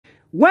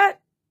When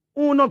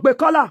on be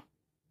color,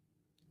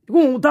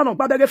 who don't know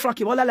beg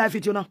Frankie, all life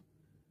it you know.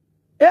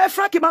 Eh,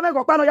 Frankie, mamma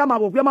go pano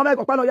yamabu, your mamma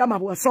go pano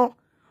yamabu, so.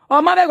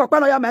 Or mamma go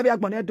pano yamabi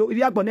agbonedo, if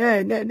you are gone,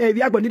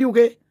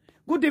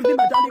 good evening,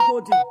 my darling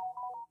Cody.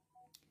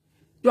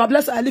 You are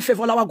blessed, I live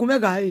for our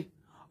gumega.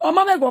 Or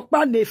mamma go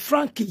pane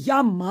Frankie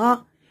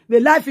yama, the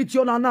life it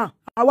you na,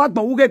 I walk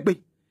my wugbe.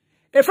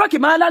 A Frankie,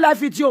 my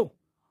life it you.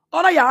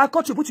 All I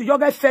contribute to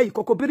yoga fay,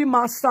 cocobiri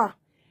master.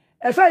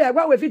 A fay, I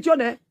with it,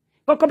 ne?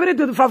 Cocobiri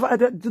to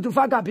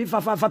Duduvaga be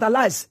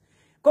fertilize.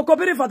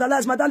 Cocobiri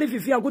fertilize, my darling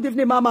Fifia. Good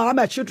evening, Mama. I'm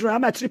a children,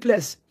 I'm a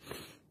triplets.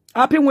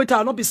 Happy winter,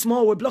 I'll not be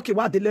small, we block it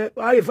what delay.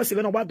 I first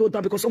even about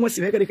that because someone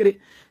see very. Fay,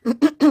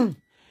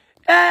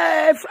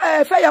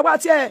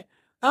 what ye?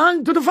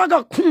 And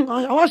Duduvaga,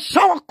 I was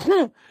shower.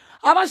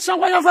 I was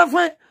shower your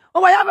friend.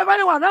 Oh, I have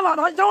anyone, I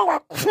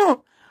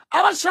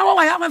was shower,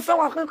 I haven't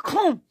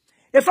felt.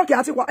 If I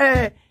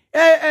can't,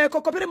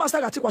 Cocopiri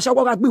master got to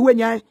washawa be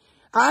when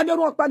I don't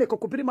walk by the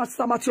Cocopiri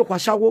master Matio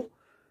Washawo.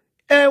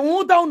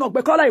 Who down no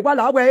becola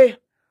while away.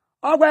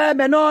 Away,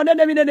 menon,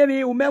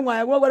 enemy, women,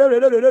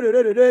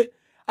 whatever.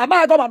 I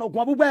might go on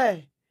one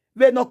way.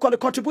 We no call a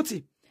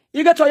contributing.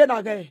 You get to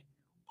your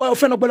or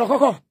friend of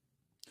Beloco.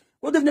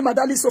 Good evening, my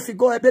darling Sophie,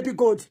 go a baby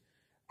gold.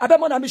 I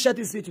don't want to share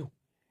this video.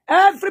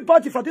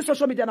 Everybody for this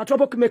social media and a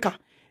trouble maker.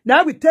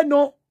 Now we tell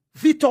no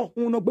Vito,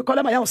 who no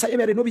becola my house, I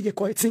ever know be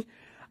coiting.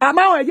 I'm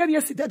out again,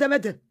 yes,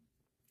 dead.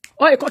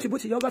 Oh, you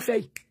contribute to yoga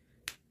fay.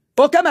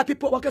 Okay, my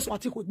people, workers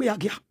want to be a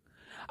gear.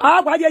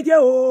 Ah, why ye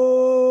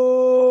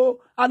oh,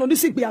 I don't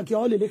see be a gear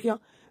all the here.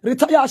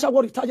 Retire, I shall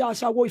retire, I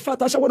shall go. If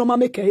I shall want to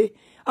make a,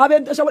 I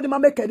went to show the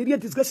mamma, the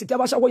disgrace,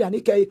 I shall go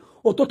Yanike,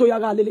 or Toto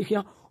Yaga Lily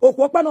here, or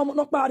Quapan,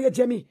 not Maria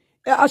Jemmy.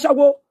 I shall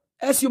go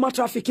as human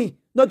trafficking,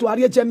 not to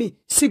Aria Jemmy,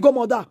 single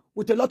mother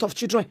with a lot of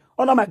children,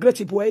 on a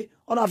migrated way,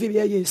 on a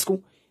VBA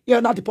school. You're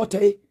not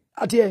deported,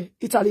 adieu,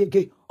 Italy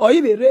gay, or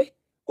even Ray,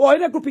 or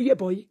in a group of ye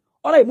boy.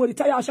 All right,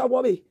 retire, I shall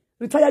worry.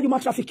 Retire, you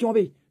must traffic your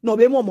way. No,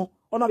 be momo.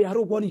 On a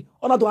yaro boni.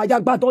 On a do a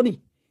yag badoni.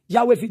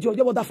 Yahweh video,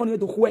 you would have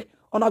to where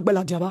on a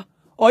bella java.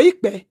 Or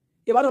ikbe,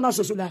 if I don't know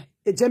Sosula,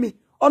 a Jemmy.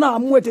 On a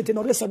waited in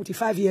over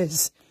 75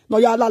 years. No,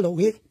 ya lalo,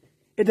 eh?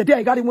 If the day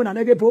I got him when I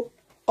never broke,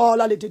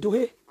 all I let it do,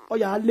 eh? Or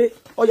ya lay,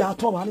 or ya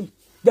tomani.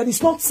 There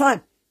is no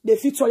time. They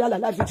fit so ya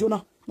life video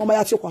now. No, my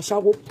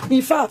shawo.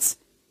 In fact,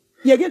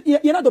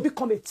 you're not to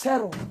become a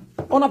terror.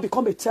 Or not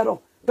become a terror.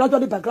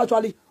 Gradually by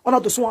gradually, honor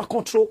the someone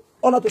control,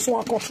 honor the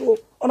someone control,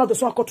 honor the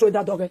someone control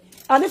that dog.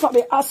 And if I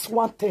may ask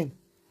one thing,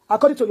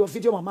 according to your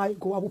video, Mama,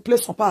 go, I will play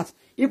some parts.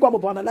 You go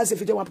to analyze the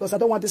video because I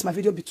don't want my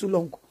video to be too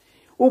long.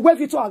 Ugwe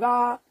video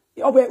aga,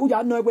 owe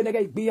uya no egwe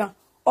nega igbiya,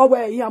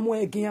 owe iya mu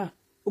egiya,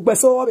 ugwe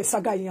so owe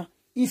saga iya.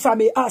 If I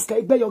may ask,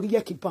 igbe yogi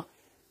yekipa.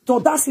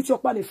 Don't that sit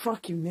up by the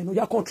Frankie, no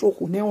ya control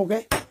who ne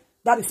okay?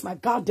 That is my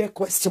goddamn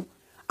question.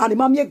 And the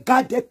mammy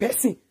goddamn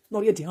person,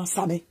 no yet the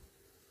answer me.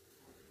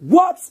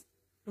 What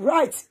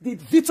right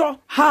did Victor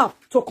have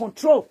to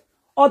control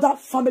other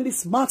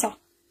families' matter?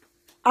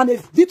 And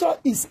if Victor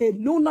is a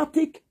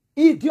lunatic,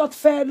 idiot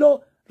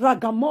fellow,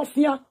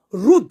 ragamuffin,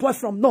 rude boy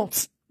from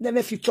North,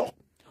 never future,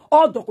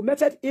 all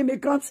documented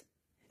immigrants,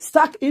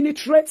 stuck in a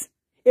trait,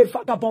 a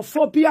vagabond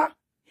phobia,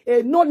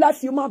 a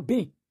no-life human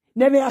being,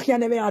 never here,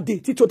 never a day,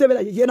 Tito Devil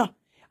Yena.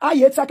 I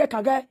yet take a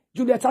kage,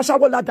 Juliet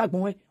Ashawola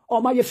Dagmoe,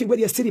 or my if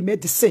you city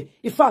made the same.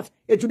 In fact,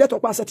 a Juliet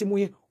of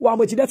Passatimu, or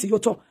I'm Juliet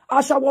Yoto,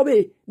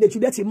 Ashawabe, the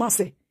Juliet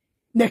Masse,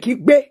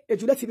 Neki Be, a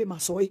Juliet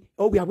Masoi,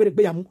 or we are with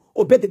Beamu,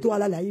 or bet the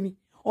Duala Laimi,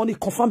 only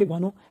confirm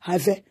one,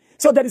 have.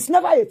 So there is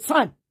never a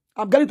time.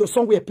 I'm going to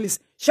somewhere, please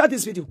share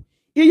this video.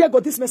 Here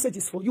got this message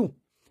is for you.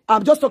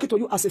 I'm just talking to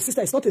you as a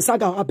sister. It's not a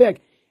saga. I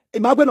beg.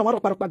 Imagine no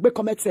matter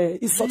comment,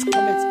 insult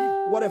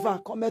comment,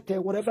 whatever comment,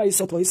 whatever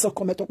insult or insult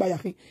comment.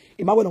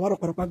 Imagine no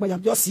matter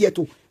I'm just here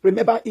to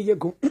remember. Here you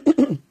go.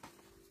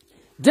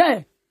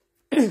 There,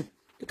 you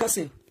can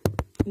say,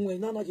 no.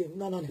 Now I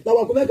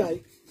go back,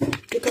 guy.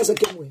 You can say,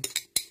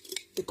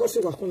 because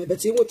you are coming,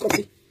 but you will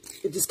copy.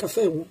 It is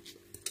cafe.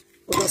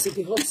 But I see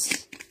the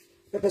hot.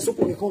 Pepper soup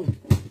will come.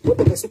 What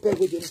pepper soup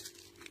with you?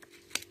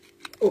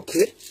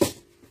 Okay.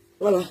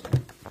 Voilà.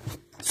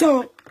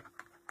 So,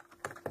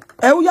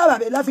 you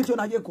have a life in your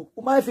yeko.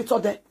 You might fit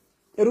on there.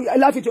 A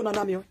life in your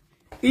namio.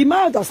 You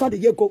might understand the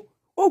yeko.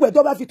 Oh, we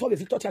don't have it all if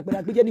you touch it, but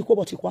I begin to go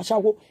about it.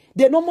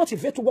 They no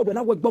motivate to work when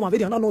I work bomb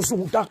video. No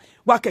zoom down.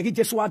 Work again,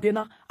 just one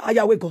dinner. I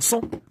away go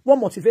son. One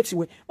motivate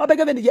you. My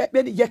beggar when the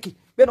yeki.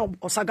 When on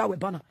Osaga we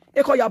banner.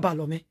 Echo ya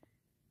balo me.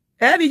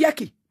 Every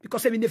yeki.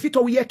 Because in the fit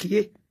of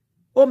yeki.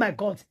 Oh my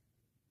God.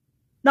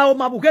 Now,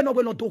 my buget no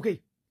will not do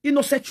it.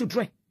 Innocent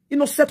children.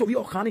 Innocent of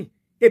your honey.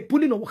 A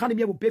bully no honey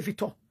me will be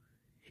Victor.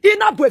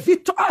 Ina be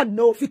Victor. Ah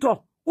no, Victor.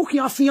 Who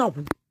can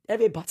find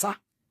every bata?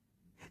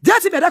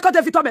 That's if I record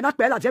the Victor, me not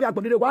pay. Jerry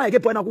Agbonile why I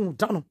get point go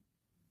down.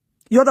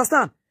 You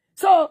understand?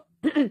 So,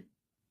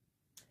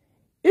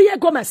 here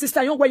go my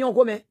sister. You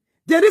go me.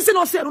 The reason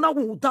I say una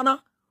go down.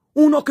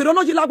 Uno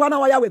kirono jila gwana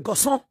wa ya we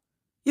goson.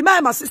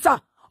 Ima my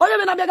sister. Oh you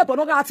me na bega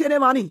pono ga ati ene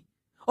mani.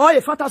 Oh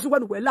you fantasy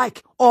when we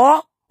like.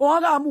 Or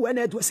ga mu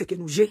ene do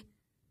sekenuje.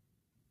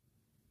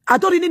 I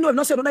don't really know if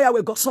not say no ya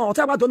we got son.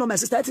 I don't know my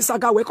sister. It is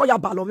saga we call ya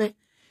balome.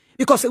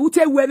 Because we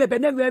tell we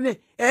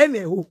me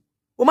who.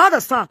 O ma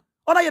understand.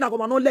 Oda ye na go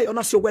ma no lay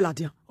ona se well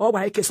adia. O wa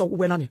eke so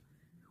we na ne.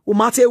 O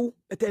ma te wu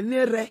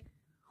etenere.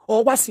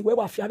 O wa si we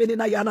wa fia be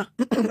na ya na.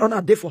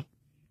 Ona defo.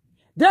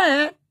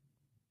 Then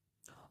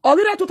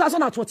already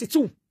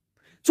 2022.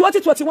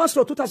 2021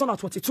 to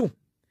 2022.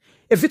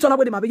 If Victor na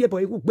we ma be ye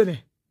boy gbe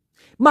me.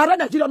 Mara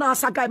Nigeria na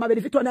saga ma be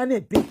Victor na ne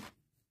be.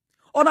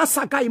 Ona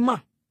saga ma.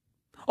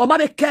 O ma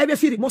be kebe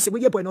firi mo se we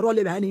ye boy no role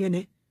be ani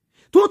ne.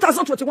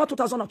 2021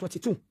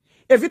 2022.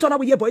 If Victor na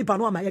we ye boy ba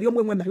no ma ye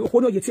mo enwe ma yo ko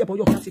no ye tie boy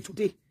yo class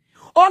today.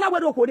 Ona we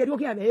do ko dey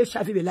okay na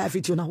HIV be live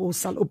video na ho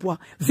sal opua.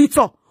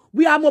 Victor,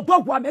 we are mo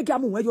bogwa mega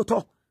mu we yo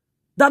to.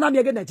 Dana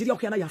me ge Nigeria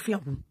okay na ya fia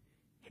hu.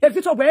 If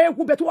Victor we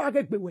ku beto wa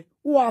ge gbewe.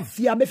 Wo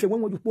afia mefe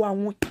wen wo yupo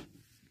anwo.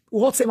 Wo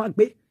hot se ma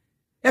gbe.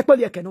 E pe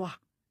le ke no a.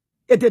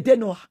 E dede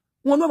no a.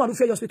 Won no ma no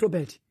fear hospital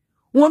bed.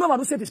 Won no ma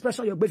no say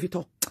depression your gbe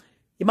Victor.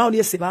 Ima oni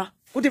eseba.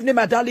 Good evening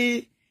my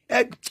darling.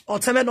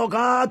 Oteme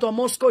Nogad or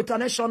Moscow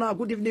International.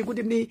 Good evening,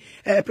 pretty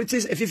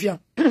Efifian.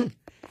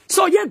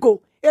 So ye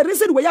go. A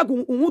reason where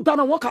you go down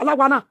and walk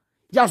alawana.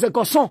 You have a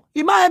goson.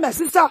 Ima my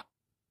sister.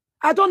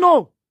 I don't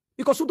know.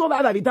 Because you don't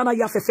have a dana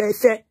ya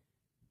fe.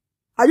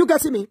 Are you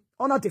getting me?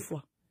 Or not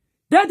before?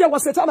 Then there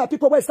was a time that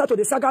people were start to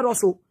the saga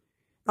also.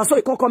 And so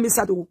he can't come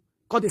inside to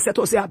call the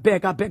settle say I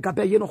beg.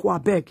 You know who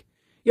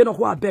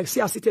I beg. See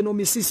I sit no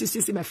me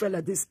see my friend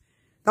like this.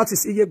 That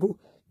is ye go.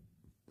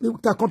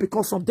 That can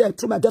become from there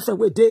through my different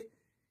way they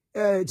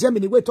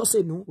Germany way to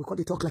say no, we call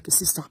it talk like a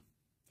sister.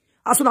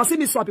 As soon as see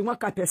me swapping one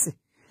kind person,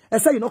 I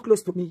say you're not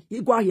close to me.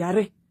 You go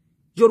here,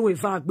 you're with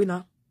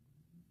Vagbina.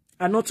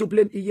 And not to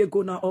blame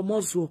Iego na or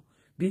Mozo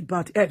be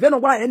bad. Eh,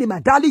 then why any my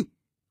dali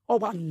or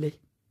one lay.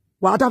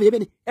 What have you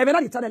been? Even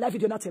I tell a life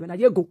you not even a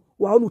Yego,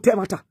 or no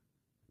temata.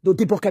 Do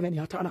deep of any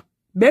atana.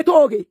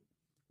 Metoge.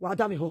 What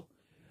damn ho.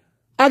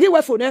 I give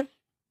way for them.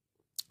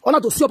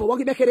 Ona to see up a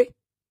walking back here.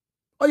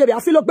 Oh, yeah,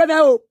 I feel like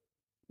better.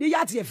 The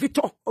yard is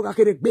Victor, or I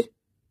can be,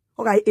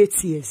 or I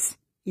 8 years.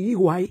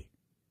 Why?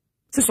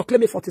 Since you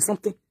claim me 40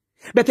 something.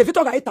 But if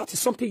Victor got 30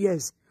 something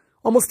years,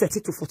 almost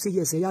 30 to 40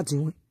 years, yeah,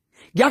 doing.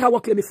 Gaga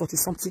will claim me 40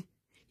 something.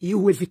 You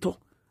with Victor,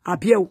 a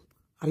bill,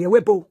 a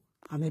webo,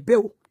 and a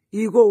bill,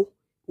 you go,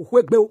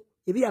 who bill,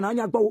 if you an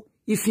anya bow,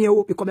 if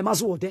you become a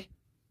mazu de.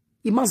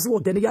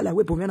 Imazu de Yala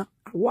Webomena,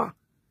 wa.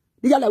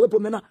 The Yala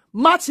Webomena,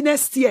 March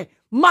next year,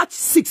 March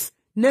 6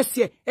 next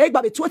year,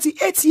 baby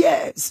 28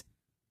 years.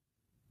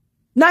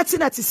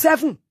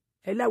 1997,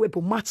 Ella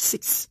March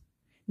 6.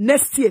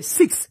 Next year,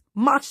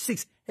 March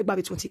 6,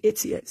 Egbabe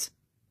 28 years.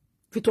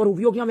 Victor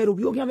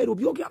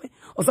Rubiogiame.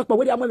 Ozekpa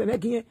we am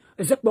making,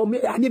 Ezekpa me,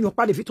 I name your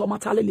pa de Victor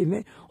Matale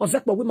me,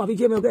 Ozekpa we ma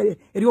vie me,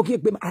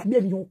 Erioki be, I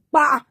name your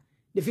pa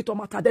de Victor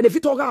Mata, then the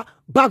Victor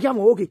Bagiam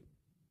Ogi.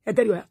 And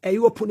then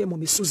you open him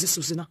on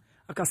Suzy na.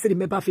 I can say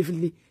remember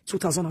vividly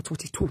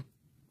 2022.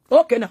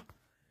 Okay now.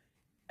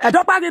 I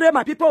don't bag it,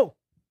 my people.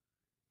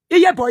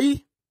 Iye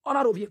boy.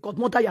 Honor of your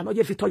godmother, ya no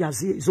ye Victoria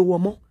zo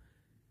womo.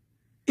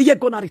 Iye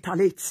go na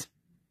retaliate.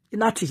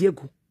 Inati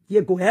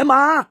yego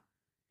ema.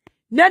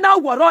 Nena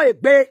woro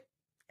egbe.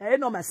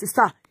 No my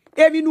sister.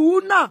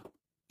 Evinuna.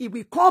 It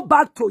will come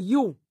back to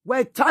you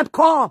when time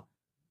come.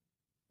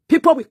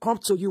 People will come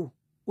to you.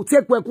 Who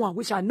take gwegwa,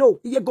 which I know.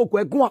 Iye go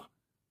gwegwa.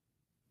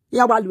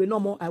 Ya walu no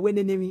more. I went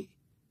enemy.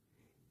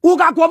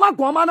 Uga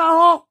goma na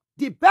ho.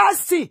 The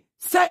best thing.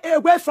 Stay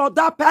away from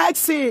that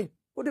person.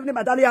 Good evening,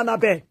 my darling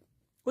Annabelle.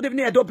 Good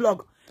evening, Edo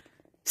blog.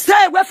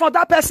 Stay away from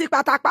that person,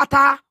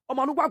 pata.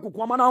 Omanugwa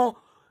kukwamana.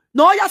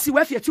 No, ya si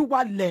we fi etu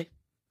wale.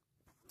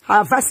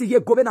 Avasi ye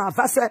gobe na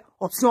avase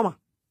opsioma.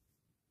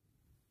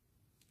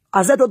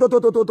 Aze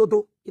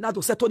do. Ina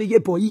do seto ni ye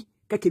boyi.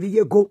 Keke vi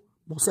ye go.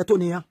 Mon seto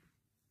ni ya.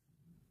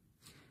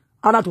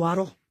 Ana do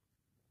aro.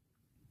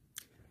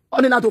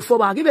 Oni na do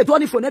foba. Give do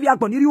ni fo nebi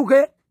agbon iri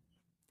uge.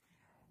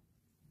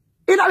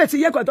 Ina le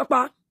ti ye ko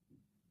dokpa.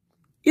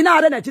 Ina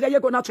are Nigeria ye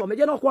go na to me.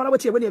 Je no kwa na we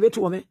ti e we ni e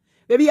betu me.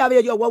 Baby ya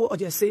be yo wo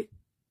ojese.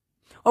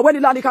 Or when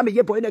the land come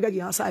ye boy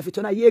nega answer if it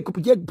na ye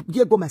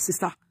go my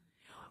sister.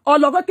 Or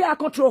love ke a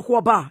control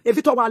kwa if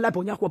it wa la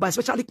bonya kwa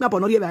especially na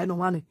bonori e no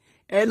wane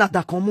e na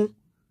da komu.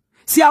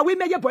 Si a we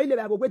me ye boy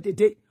le we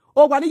dede.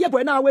 O wa ni ye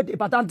boy na we de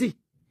badandi.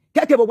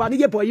 Keke bo wa ni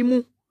ye boy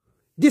mu.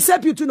 The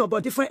same beauty no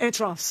but different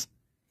entrance.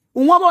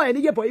 Unwa mo e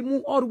ni ye boy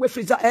mu all the way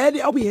freezer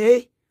e obi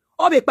he.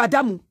 Obi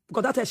padamu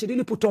because that she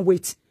really put on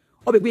weight.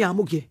 Obi gbe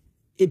amuge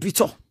e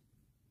bito.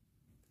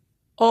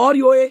 Or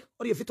yo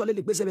or ye fit ole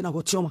le gbese be na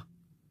go tioma.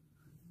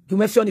 You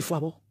may feel any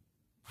for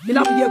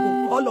ina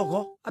Diego all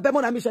logo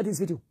abemo na me share this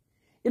video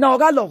ina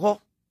oga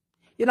logo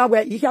ina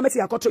where you can make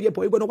your control your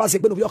boy no was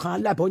egbe no bi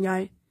okan la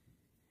bonyan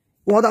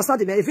you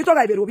understand me if you talk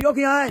like be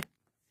okan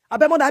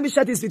abemo na me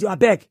share this video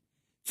abeg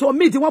so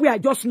me the one way I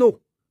just know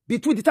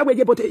between the time where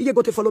you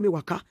go to follow me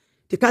waka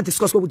they can't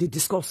discuss what we did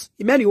discuss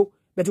Emmanuel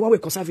but the one way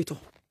conservator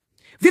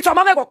Victor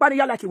mama go pan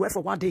ya like he were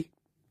for one day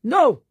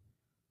no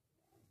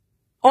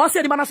or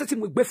say the man setting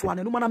with gbe for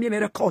one no man me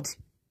record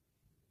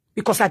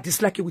because I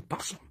dislike you with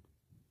passion.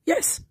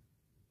 Yes.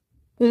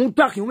 If you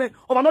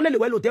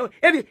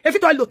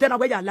don't look na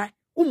where you lie.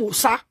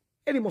 umusa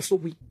emi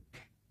mosowi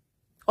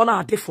ona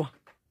adefo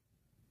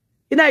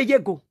ina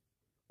yego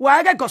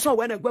wa ga goso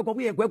we na gwegwo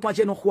we gwegwo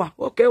je no kwa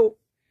okay o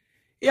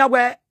ya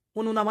we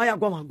unu na maya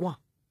gwa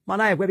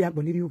mana egwe bia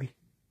gbo niri uge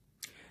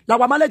la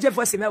wa maleje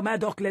voice me ma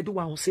doc le du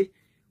wa onse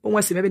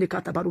onwe se me be ni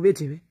kata baru be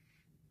timi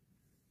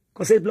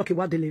ko se block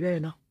wa deliver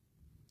na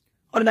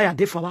ona ya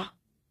defo ba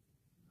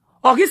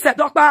ogi se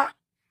dokpa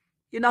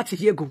ina ti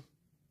yego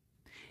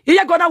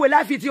iyego na we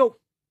live video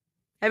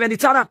even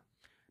itana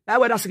na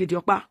we da sigidi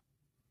okpa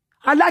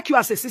I like you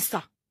as a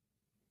sister.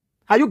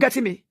 Are you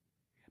getting me?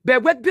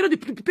 But when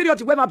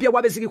period when my beer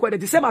was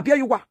the same appear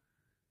you are.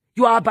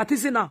 You are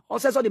baptizing now. Or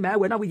says on the man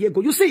when we go.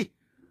 You see,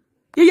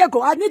 here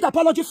go. I need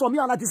apology from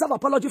you and I deserve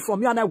apology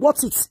from you and I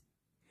want it.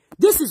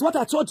 This is what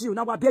I told you.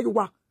 Now I bear you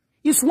are.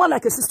 It's one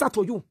like a sister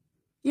to you.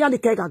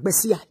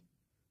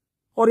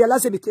 Or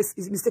realize a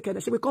mistake.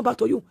 She will come back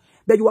to you.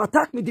 But you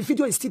attack me. The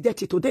video is still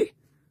dirty today.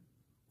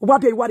 What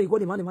be you are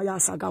going to my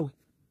sagawe.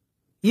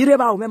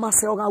 Ireba o mema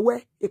se oga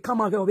we e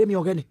kama ge obe mi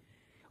ogene.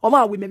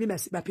 Oma we me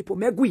by people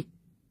megui.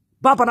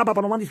 Baba na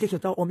baba no man take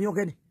o mi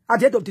ogene. At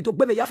the end of the to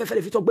gbe me ya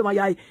fefele fit to gbe ma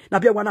ya na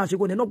bia wana se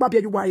go ne no gba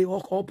bia you wa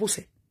o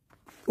pose.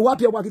 Wa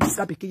bia wa get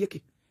sabe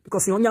kiyeke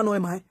because you onya no e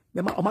mai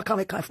me ma o ma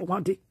kan kai for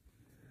one day.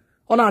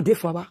 Ona dey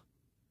for ba.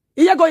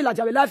 Iye go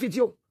ilaja we live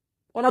video.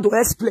 Ona do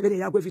explain me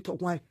ya go fit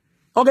talk one.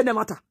 Ogene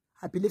matter.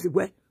 I believe it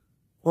we.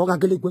 Oga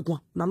gele gwe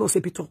na no se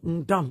pito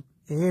down.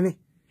 Me.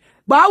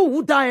 Ba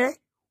wu dan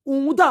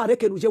Umuda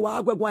rekeruje wa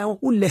agwegwa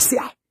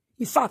ulesia.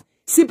 In fact,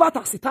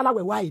 sibata sitala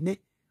we wa ine.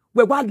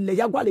 We wa le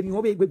ya gwa le mi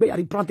obe gbegbe ya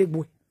rebrand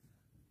egbo.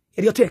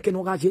 Eri o te ke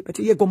no gaje, but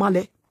iye go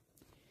male.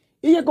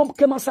 Iye go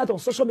came outside on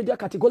social media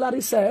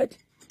categorically said,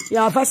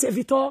 ya advise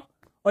Victor,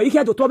 or you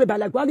hear to talk about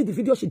like one the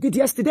video she did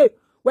yesterday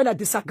when I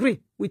disagree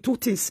with two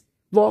things.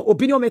 For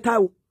opinion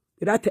metal,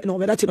 that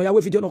no ya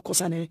video no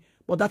concern,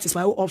 but that is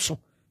my own option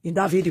in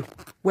that video.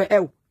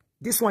 Where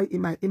this one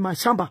in my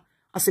chamber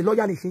as a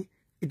lawyer in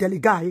the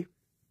guy.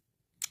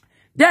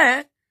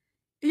 Then,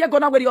 you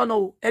gonna where you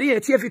know, eri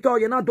eti Victor,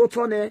 you na do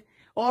tone,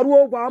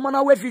 or wa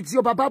mana we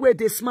video, baba we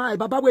they smile,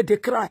 baba we they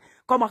cry,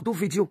 come and do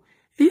video.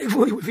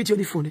 Video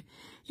ni phone.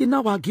 You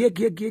know wa ge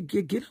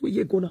we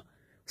ye gonna.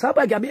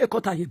 Saba ga me e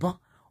kota yiban.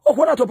 O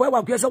ko na to boy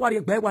wa gbe se wa re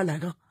gbe wa la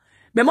gan.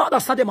 Me ma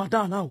understand my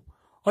down now.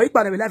 O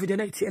ipa na live video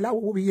na ti ela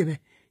wo bi ye me.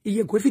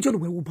 Iye go video no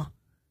we wo ban.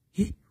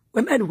 Hi,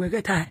 we men we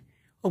get time.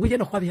 O we je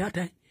no kwa bi ha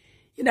time.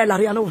 Ina la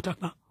ria no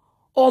takpa.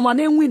 O ma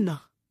na win na.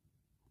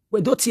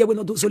 We do tie we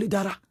no do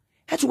solidara.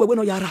 Etu we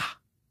no yara.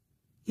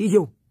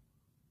 Iyo.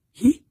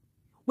 Hi.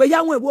 We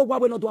ya we wo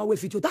no do awe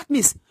video. That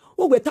means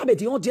o we tabe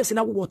the audience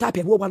na wo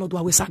tabe wo no do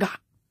awe saga.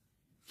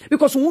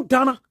 Because who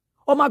dana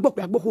o ma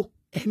gbokpe agboko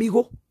emi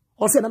go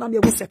o se na na me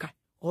wo seka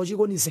o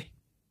jigo ni se.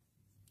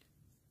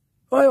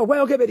 Oh,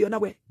 well, okay, video na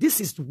we.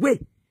 This is the way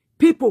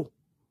people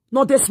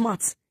not that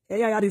smart.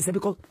 Yeah, this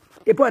because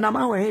e boy na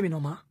ma ho e mi no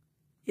ma.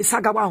 E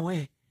saga wa ho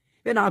e.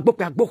 Be na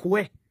gbokpe agboko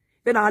we.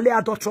 Be na ale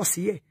adulterous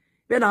ye.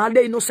 Be na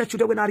ale innocent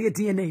children we na re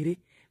DNA re.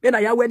 Be na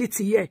ya we ni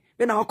ti ye.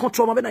 Be na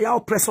control ma. Be na ya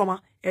oppressor ma.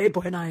 E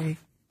boy na e.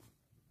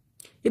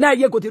 Ina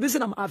ye go the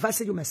reason I'm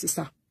advising you, my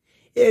sister.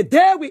 A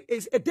day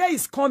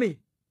is coming.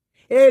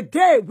 A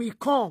day will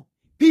come.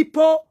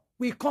 People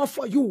will come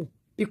for you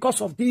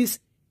because of this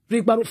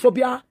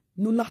rigbarophobia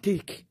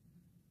lunatic.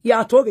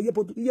 Yeah, told you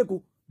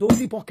go. Don't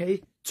be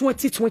okay.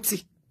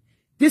 2020.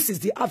 This is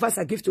the advice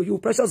I give to you.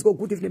 Precious go.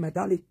 Good evening, my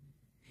darling.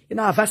 You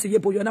know, advice you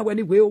you're not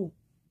anyway. Or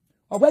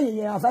when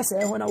you advice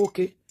when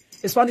okay.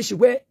 Spanish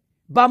way.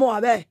 Bamo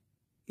abe.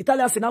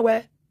 Italian na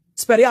we.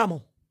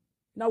 Speriamo.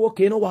 Now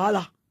okay, no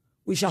wahala.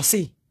 We shall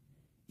see.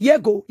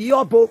 Yego,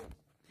 yobo.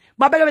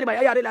 Ma bele ma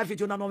ya live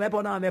video na no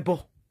mebo na mebo.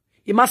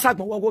 I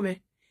masagmo wo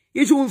me.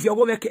 Iju unfi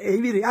wo me ke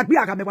ewire. Agbi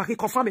aga me wa ki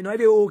confirm no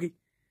ebe ogi.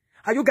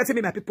 Are you getting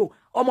me, my people?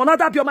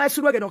 Omonada bi o ma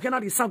suru no na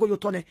the sango you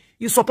turn.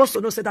 You supposed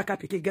to know say that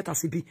captain get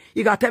as be.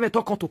 You got tell me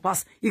talk on to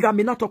pass. You got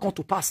me not talk on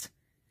to pass.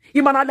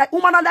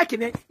 Imana like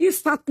me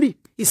instantly.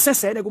 He says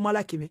say go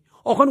like me.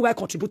 O kon we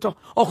contributor,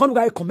 o kon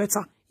we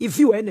commenter. If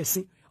you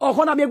anything, o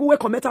kon na me go we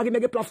commenter give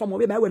me platform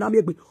we na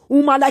me gbe.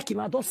 Uma like me,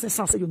 I don't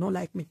sense you don't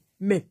like me.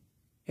 Me.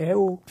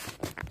 Oh.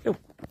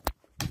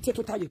 Ti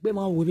to taye gbe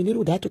ma wo bi ni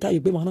ru da to taye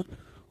gbe ma na.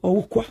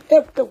 O kwa.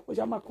 O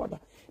ja ma kwa da.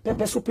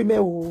 Pepe soup me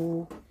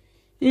o.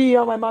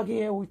 Yeah, my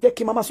Maggie, we take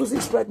him. Mama Suzy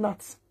is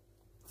pregnant.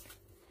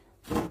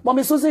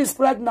 Mommy Suzy is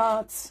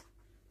pregnant.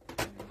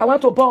 I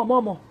want to born,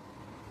 Mama.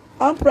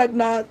 I'm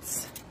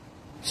pregnant.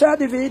 Share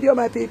the video,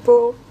 my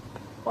people.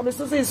 Mommy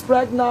Suzy is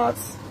pregnant.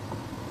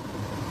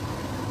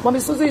 Mommy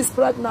Suzy is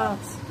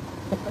pregnant.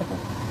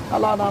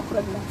 Allah, I'm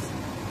pregnant.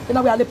 You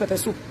know, we are the pepper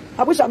soup.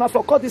 I wish I not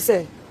forgot this.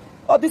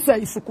 Oh, this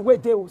is if you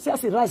wait there. See,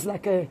 as it rise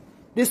like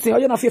this thing. Oh,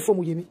 you're not fearful,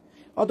 Mujimi.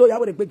 Although you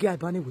have a big guy,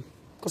 anyway.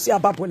 Because you are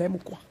bad boy,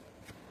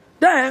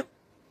 then.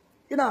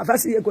 You know,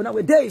 verse you go now.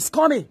 A day is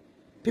coming.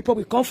 People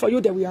will come for you.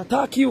 They will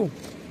attack you.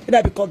 You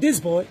know, because this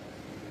boy,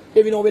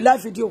 if you know we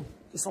live video,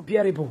 it's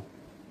unbearable.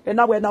 And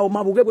now we're now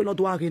we not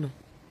do again.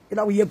 You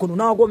know we go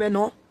now go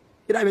no.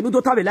 You know we no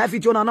do have a live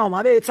video now.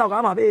 Ma be talk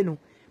ma be no.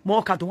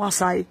 More ka do one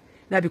side.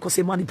 Now because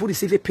a man put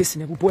the pace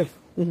in boy.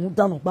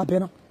 Down ba be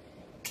no.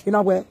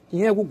 ina we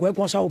yen gu gwe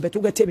kwon sha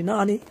obetu get me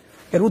na ni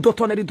eru do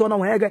to na di do na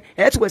we ge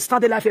e to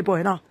stand life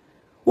boy na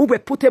we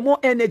put more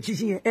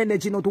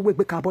energy no do we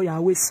be carbon ya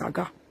we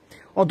saga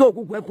odo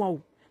gu gwe kwon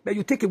o but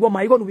you take it one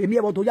my go no we me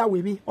about ya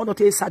we me on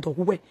not a side of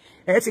we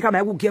e ti ka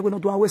ma gu ge we no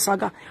do we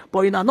saga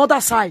but in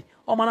another side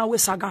o ma na we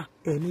saga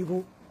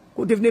eniwo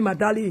good evening my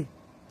darling.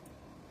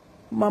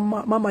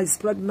 Mama is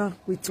pregnant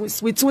with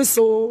twins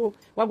so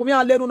wagumi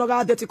alenu no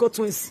ga identical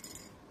twins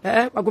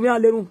wagumi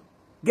alenu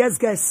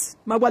guess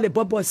magwa le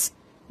bobos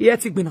iye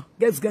ti gbina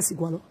guess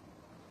igwalo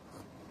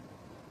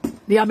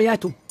ni ami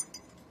ato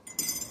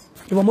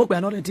ibo mo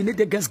pe na re ti ni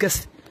de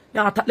guess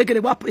ya ta lekele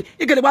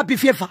wa bi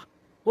fiefa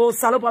o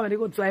salo pa me ni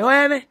go try o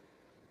eme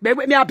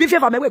me abi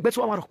fiefa me gbe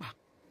so wa ro pa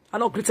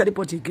ana greet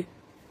anybody again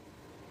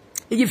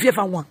igi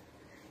fiefa one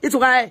itu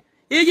ga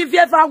igi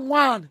fiefa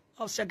one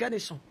of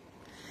segregation.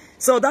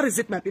 So that is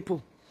it, my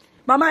people.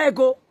 Mama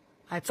Ego,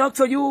 I talked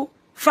to you,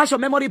 flash your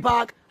memory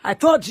back. I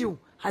told you,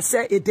 I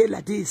said a day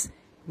like this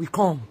will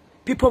come.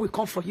 People will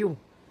come for you.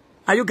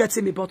 Are you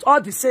getting me? But all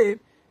the same,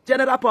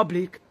 general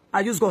public, I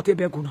use God to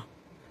beguna.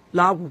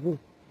 La wu.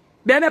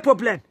 Be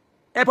problem.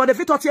 But the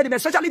video here,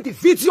 especially the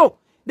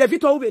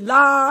video will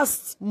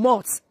last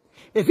month.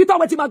 The video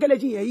weti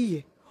mageleji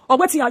ye. Or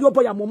weti ayo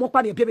boy amomo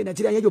pa ne pebe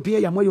Nigeria ye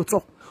obi ya mo yo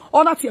to.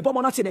 Ona tie bo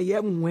mo na tie ne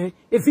ye nwe.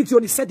 E video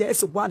ni said there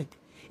is one.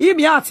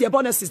 Imi ati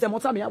ebonus system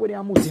ota me awere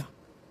amudia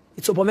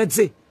ito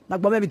bomedze na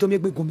gbo me mi to mi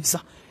egbe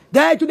gomisa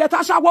then to the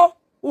tashawo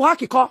u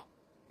hakiko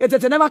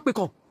etete never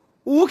peko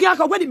u ki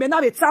akọ gwedi me na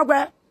be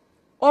tagwe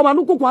o ma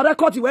nuku kwa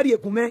record we ri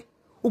ekume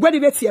u gwedi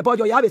be tie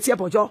bojo ya be tie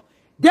bojo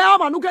then o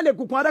ma nuku le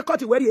kwa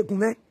record we ri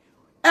ekume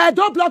e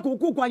do block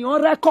uku kwa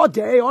yon record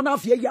e ona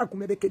fie ya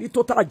kume be keri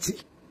total ji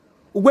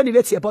u gwedi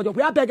be tie bojo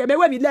we abege me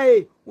we mi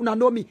le una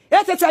know me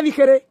etete mi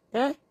kere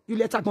you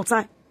let take more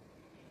time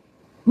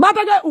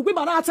mabege u gbi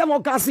ma na atemo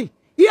gazi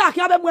iya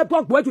kia be mwe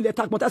pok boju le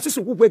takpota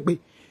sisu ku gbegbe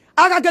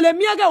agagele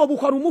miege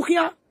obukonu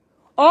mukia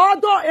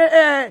odo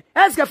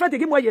eske frete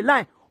gi mwe ye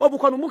line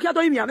obukonu mukia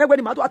do imi amegbe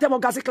ni ma do atemo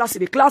gas class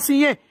the class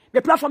yen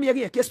the platform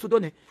ye case to do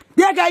ne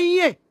dega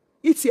yen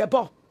iti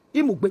ebo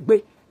imu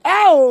gbegbe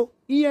o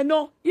yen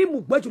no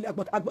imu gbeju le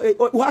akpota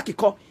o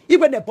hakiko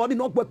igbe ne body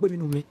no gbegbe mi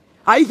nu me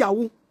ayi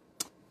yawu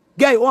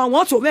get o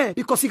want to me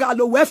because he got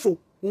low wefo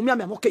umi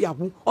ame mo ke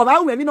yawu o ba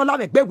umi mi no la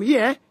me gbe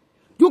wi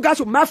You guys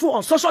should be mindful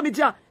on social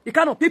media. The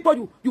kind of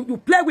people you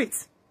play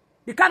with.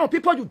 The kind of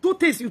people you do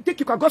things you think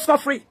you can go scot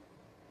free.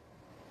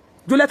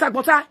 You let that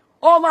bota.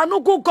 Oh man, no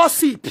go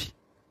gossip.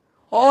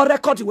 Or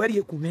record where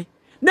you come.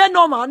 Ne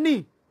no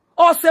money.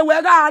 Or say we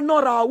ga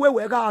no ra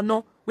we ga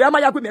no. We am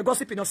ya me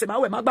gossip no say ma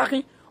we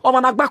magbaki. O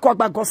man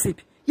agbako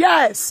gossip.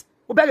 Yes.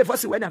 We beg for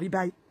see when abi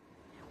buy.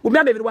 We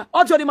me be wa.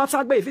 O joni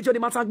matagbe, if joni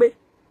matagbe.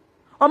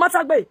 O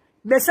matagbe.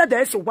 Me say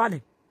there is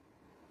one.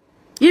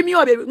 Imi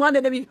o be one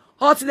enemy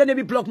hot the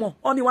enemy block more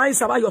only one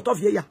is about your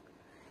tough year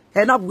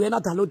and na we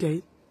na download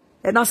there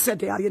and na said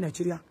there in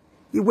Nigeria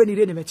iwe ni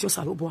re ne metio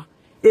saloboa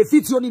e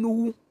video ni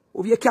nu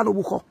obi e kia no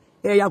buko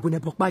e ya gune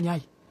bokpa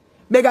nyai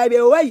mega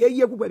be o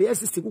ye gugbe be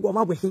assist gugbo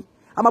ma gwehin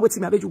ama beti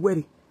mi abeju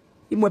gwere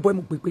imu ebo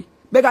mu gbegbe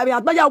mega be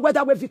agbaja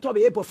gweda we video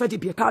be e prophet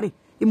be carry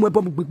imu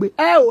ebo mu gbegbe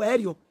o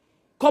erio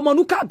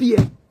komonu ka bie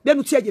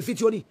benu tie je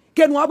video ni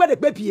kenu agbede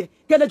pe bie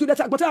kenu ju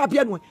data gbota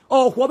abie nu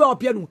o ho be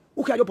obie nu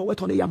u ka yo po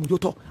weton ya mu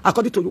to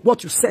according to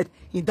what you said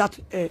in that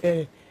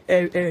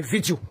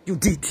video you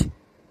did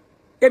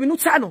emi nu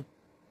tano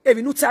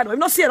emi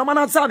no see no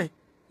man tano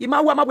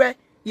ima wa magwe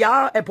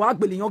ya ebo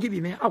agbele yan give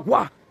me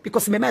agwa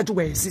because me do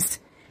we exist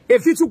e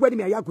video gwe ni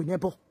me ya gwe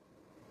nebo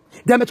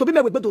dem to be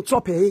me we to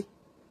chop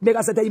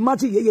mega said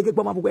imagine ye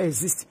gbo ma we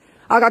exist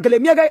agagele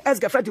mi ga ex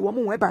girlfriend wo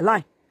mu we by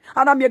line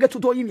ana mi ege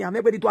tuto yimi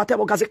amegbe do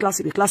atebo gaze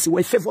class be class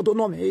we favor do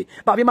no me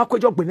ba bi ma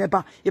kwejo gbe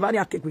meba e ba ni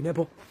akegbe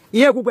nebo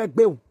iye gugbe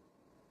gbe o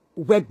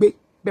ugbe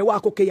be wa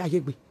akoke ya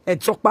yegbe e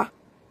topa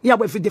here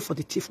every day for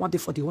the chief one day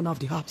for the owner of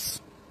the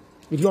house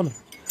you know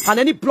and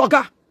any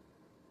blogger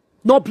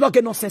no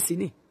blogger nonsense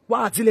ni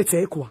wa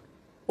atilete ekwa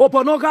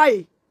obono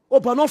gai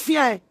obono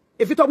fia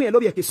e fi to mi e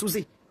lobi e ke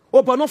Suzy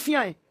obono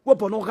fia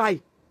obono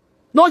gai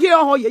no ye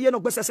ho ye no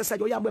gbe sesese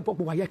yo ya mwe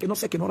popo wa ye ke no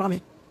se ke no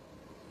rame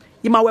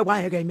ima we wa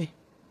ye me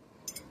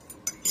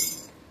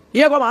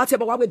yeah, go ate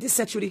but this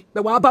century,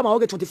 but we about my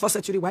 21st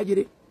century. Why did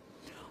it?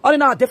 Only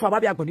now, therefore,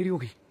 baby, I'm going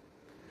to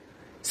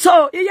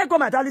So, here go,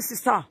 my darling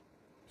sister.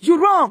 You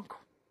wrong.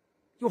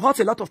 You hurt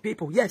a lot of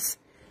people, yes,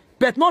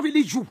 but not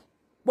really you,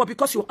 but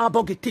because you are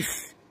a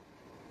thief.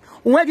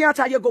 When you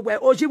are go where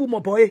Oji mo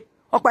boy,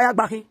 Okaya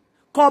Bahi,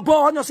 Kobo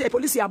on your say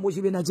police are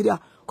Moji in Nigeria,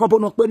 Kobo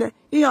no Pene,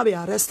 he have been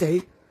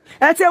arrested.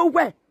 And tell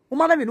where,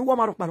 Umana no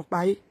woman of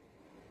Marokai.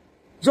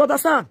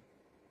 Zodasan,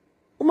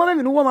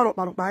 Umana no woman of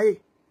Marokai.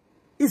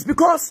 It's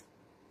because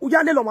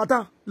Uyane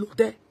Lomata look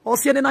there or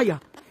Sienaya.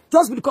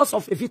 Just because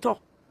of a Victor.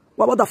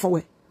 What about that for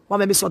way? What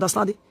may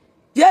misunderstanding?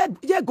 Yeah,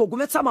 go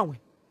met some way.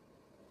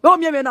 No,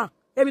 me now.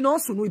 Every no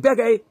soon we beg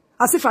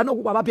as if I know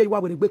who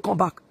will come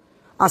back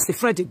as a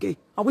friend again.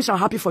 I wish I'm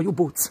happy for you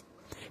both.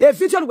 A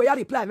video where you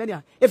reply many.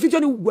 A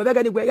video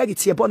where you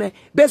see upon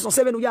based on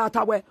 7 years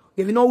tower.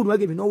 Give no one,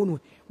 give no one.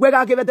 Where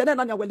I give it then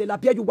when they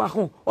appear you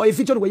home or a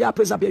video where you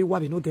praise up you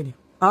have no denny.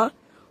 Huh?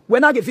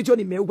 When I give video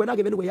in mail, when I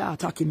give it where you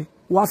attacking me.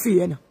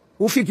 Wafi,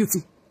 who feel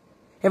guilty?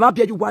 If I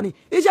you one,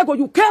 it's just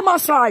you came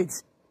outside.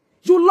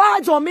 You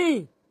lied on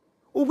me.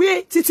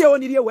 We teach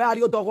only where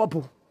you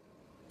dog.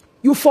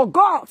 You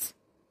forgot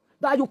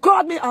that you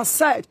called me and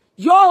said,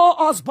 your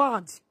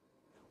husband,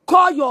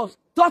 call your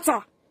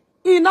daughter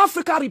in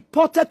Africa,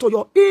 reported to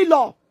your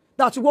in-law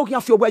that you walking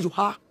after where you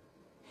are.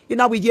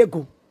 In our year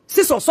go.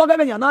 Sister, so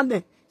when you're not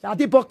there, I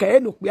did book a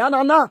no, we are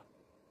not.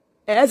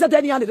 As a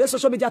day on the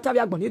social media,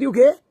 you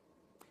get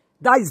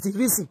that is the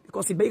reason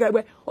because it made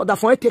away or the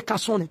phone take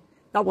cash on it.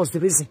 That was the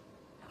reason.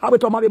 I will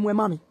tell my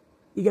mommy,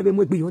 you gave him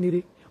with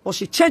me, but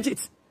she changed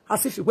it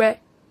as if you were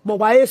more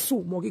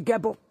waesu, more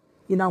gabo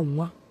in our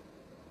one.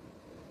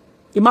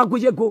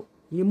 Imaguye go,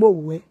 you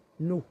more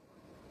no.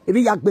 If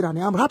you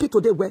I'm happy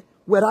today where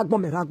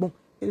Ragbon,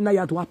 in a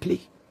yard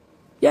play.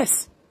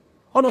 Yes.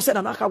 Ono said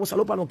Anaka was a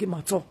lopan or give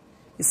my talk.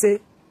 He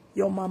say,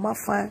 your mama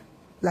fine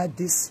like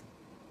this.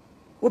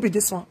 What be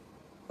this one?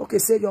 Okay,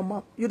 say your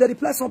mom. You did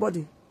reply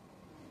somebody.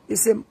 He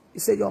say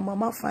your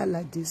mama fine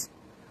like this.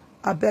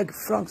 I beg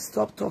Frank,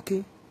 stop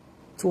talking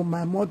to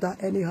my mother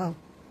anyhow.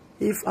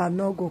 If I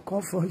no go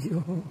come for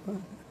you.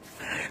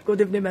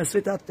 Good evening, my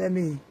sweetheart. Tell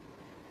me.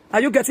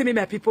 Are you getting me,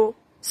 my people?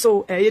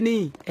 So,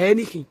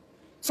 anything.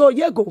 So,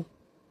 here go.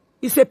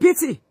 It's a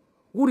pity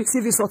who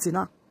receives something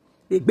now.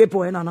 The baby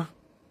boy, nana.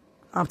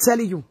 I'm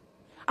telling you.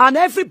 And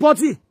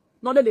everybody,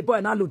 not only the boy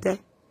and there.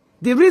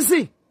 The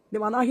reason they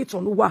were not hit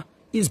on Uwa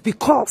is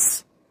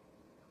because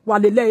while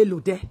they lay low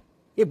there,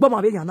 a bomb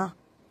of Yana,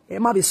 a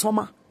man be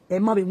summer, a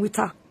man be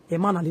winter, a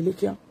man and the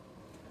lake.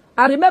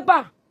 I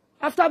remember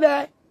after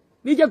the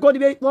we just go to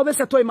the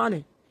settle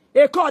money.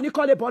 A call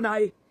Nicole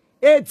Bonai,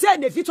 a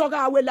ten if you talk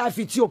away life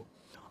with you.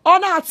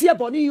 On our tear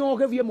bonny, you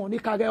give you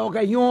Monica,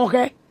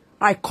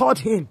 I called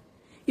him.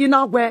 In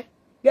our way,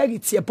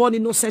 it's a bonny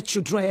no set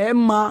children,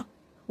 Emma.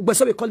 But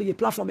so we call it a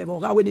platform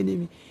of winning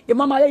me. A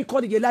mama, I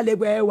call it a lale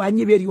where I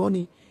knew very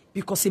only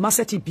because he must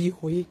set it be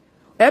hoy.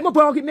 Emma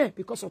brought me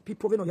because of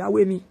people know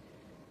Yahweh me.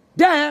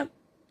 Then,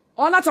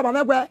 on that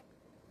time, where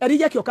I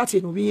did your cat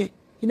in me,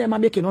 in a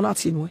making on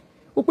that in way.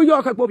 Open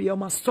your Bobby, you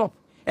must stop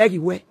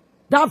everywhere.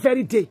 That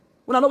very day,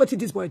 when I know what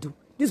this boy do,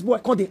 this boy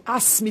called they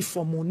ask me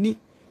for money.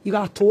 You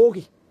got told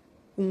me.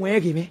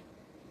 Me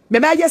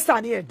may just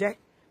stand here there.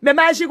 Me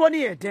may she go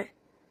near there.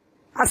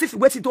 As if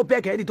waiting to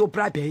beg any to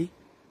bribe.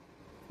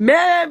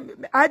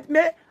 I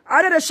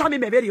didn't show me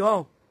very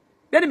well.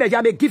 Then me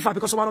just give her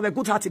because one of the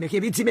good heart in the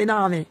every time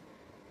now.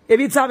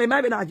 Every time me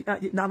maybe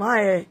na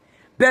my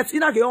but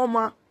in a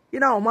geoma,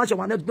 in our much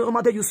one no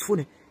matter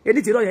useful.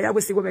 Anything you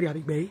always see very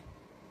big bay.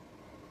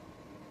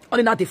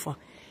 Only not different.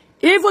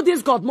 Even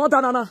this God more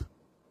than Anna.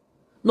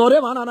 No,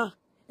 Nana.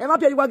 Emma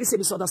Perry Waggy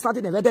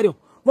misunderstanding a video.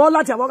 Well,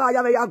 that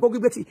I go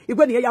with it. If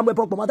when you are my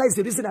that is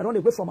the reason I run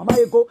away from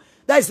my go.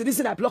 That is the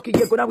reason I block you.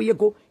 Go now we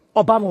go.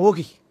 Obama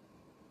Ogi.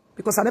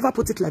 Because I never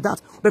put it like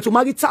that. But to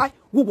marry tie,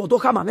 who will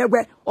come and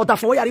where or that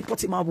for your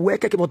reporting my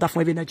work about that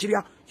for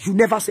Nigeria, you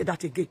never say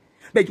that again.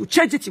 But you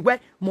change it where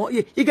more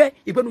again,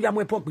 even you are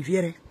more pork with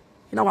here.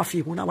 In our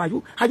field, now are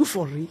you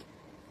for real?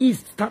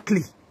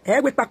 Instantly.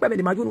 With back when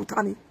the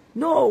Tani.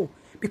 No,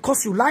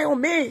 because you lie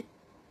on me.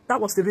 That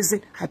was the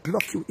reason I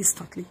blocked you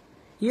instantly.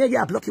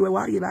 Yeah, I block you. Where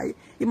worry,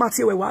 you might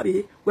say, where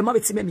worry, when my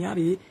team me have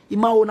you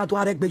might own a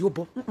direct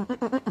beyobo.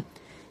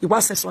 You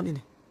was a son in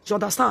it. You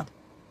understand?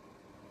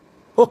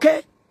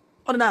 Okay?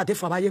 On another day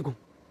for my ego.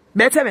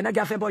 Better when I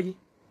get a boy.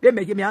 They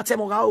may give me a time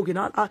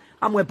of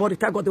I'm a body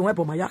tag got the web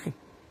on my yakin.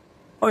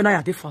 Oh, and I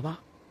are different.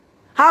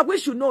 I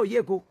wish you know,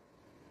 Yego.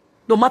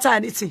 No matter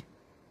anything.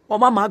 Or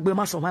my mark be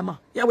master of my ma.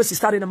 Yeah, we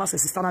started the master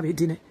sister of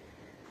dinner.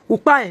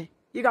 Upae,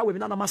 you got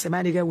women on a master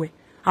man away.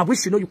 I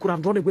wish you know you could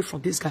have run away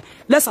from this guy.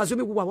 Let's assume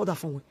we were water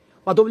from way.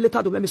 But don't let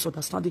her do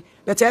misunderstanding.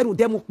 But I will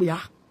demo we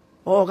are.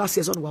 Oh, God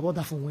says on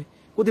water from way.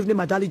 Good evening,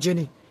 my darling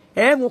Jenny.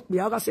 Eh, won't be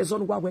our says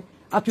on way.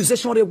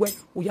 Accusation way.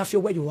 We have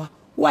your where you are.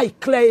 Why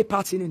clear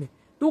party in it?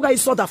 Do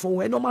guys saw that from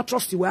way. No more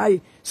trust you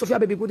where Sophia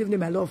baby, good evening,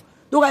 my love.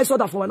 Do guys saw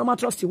that from no more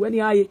trust you when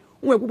you are.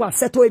 We go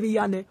settle every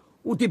year.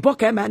 Would the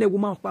book a man a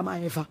woman by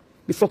my ever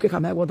before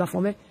come my water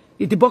for me?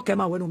 If the book came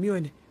out when you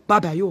in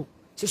Baba, you.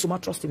 See so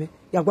much trust me.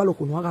 Yagwalo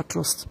kuno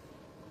trust.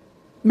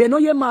 Me no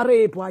ye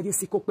mare bo aye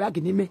siko pe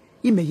agini me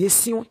ime ye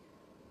sion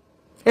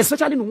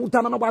especially no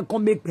uta na wa gon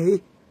make be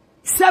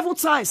 7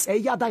 times e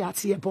ya da ya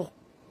tie bo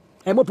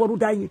e mo poru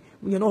dan you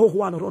no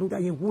ho no ro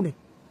dan hu ne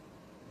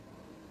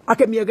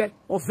ake mi ege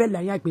o vela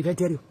ya gbe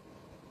veterio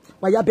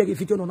wa ya be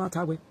video no na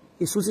ta we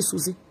e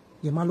Suzy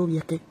ye ma lori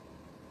eke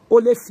o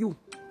le few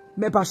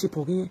membership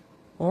orin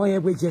o ye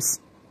we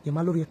yes ye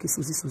ma lori eke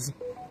Suzy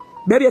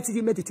maybe e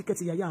ti me the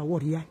ticket ya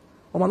award ya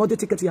o ma no the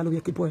ticket ya lori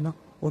eke boy na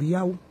ori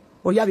ya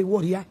o ya be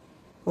word ya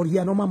or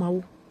yeah, no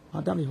mama,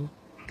 Madame.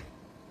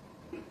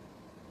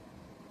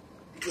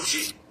 It was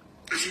she.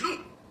 As you know.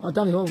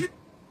 Madame.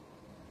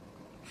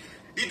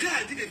 The day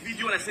I did a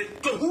video and I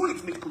said, to who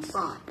it may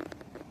concern,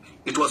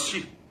 it was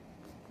she.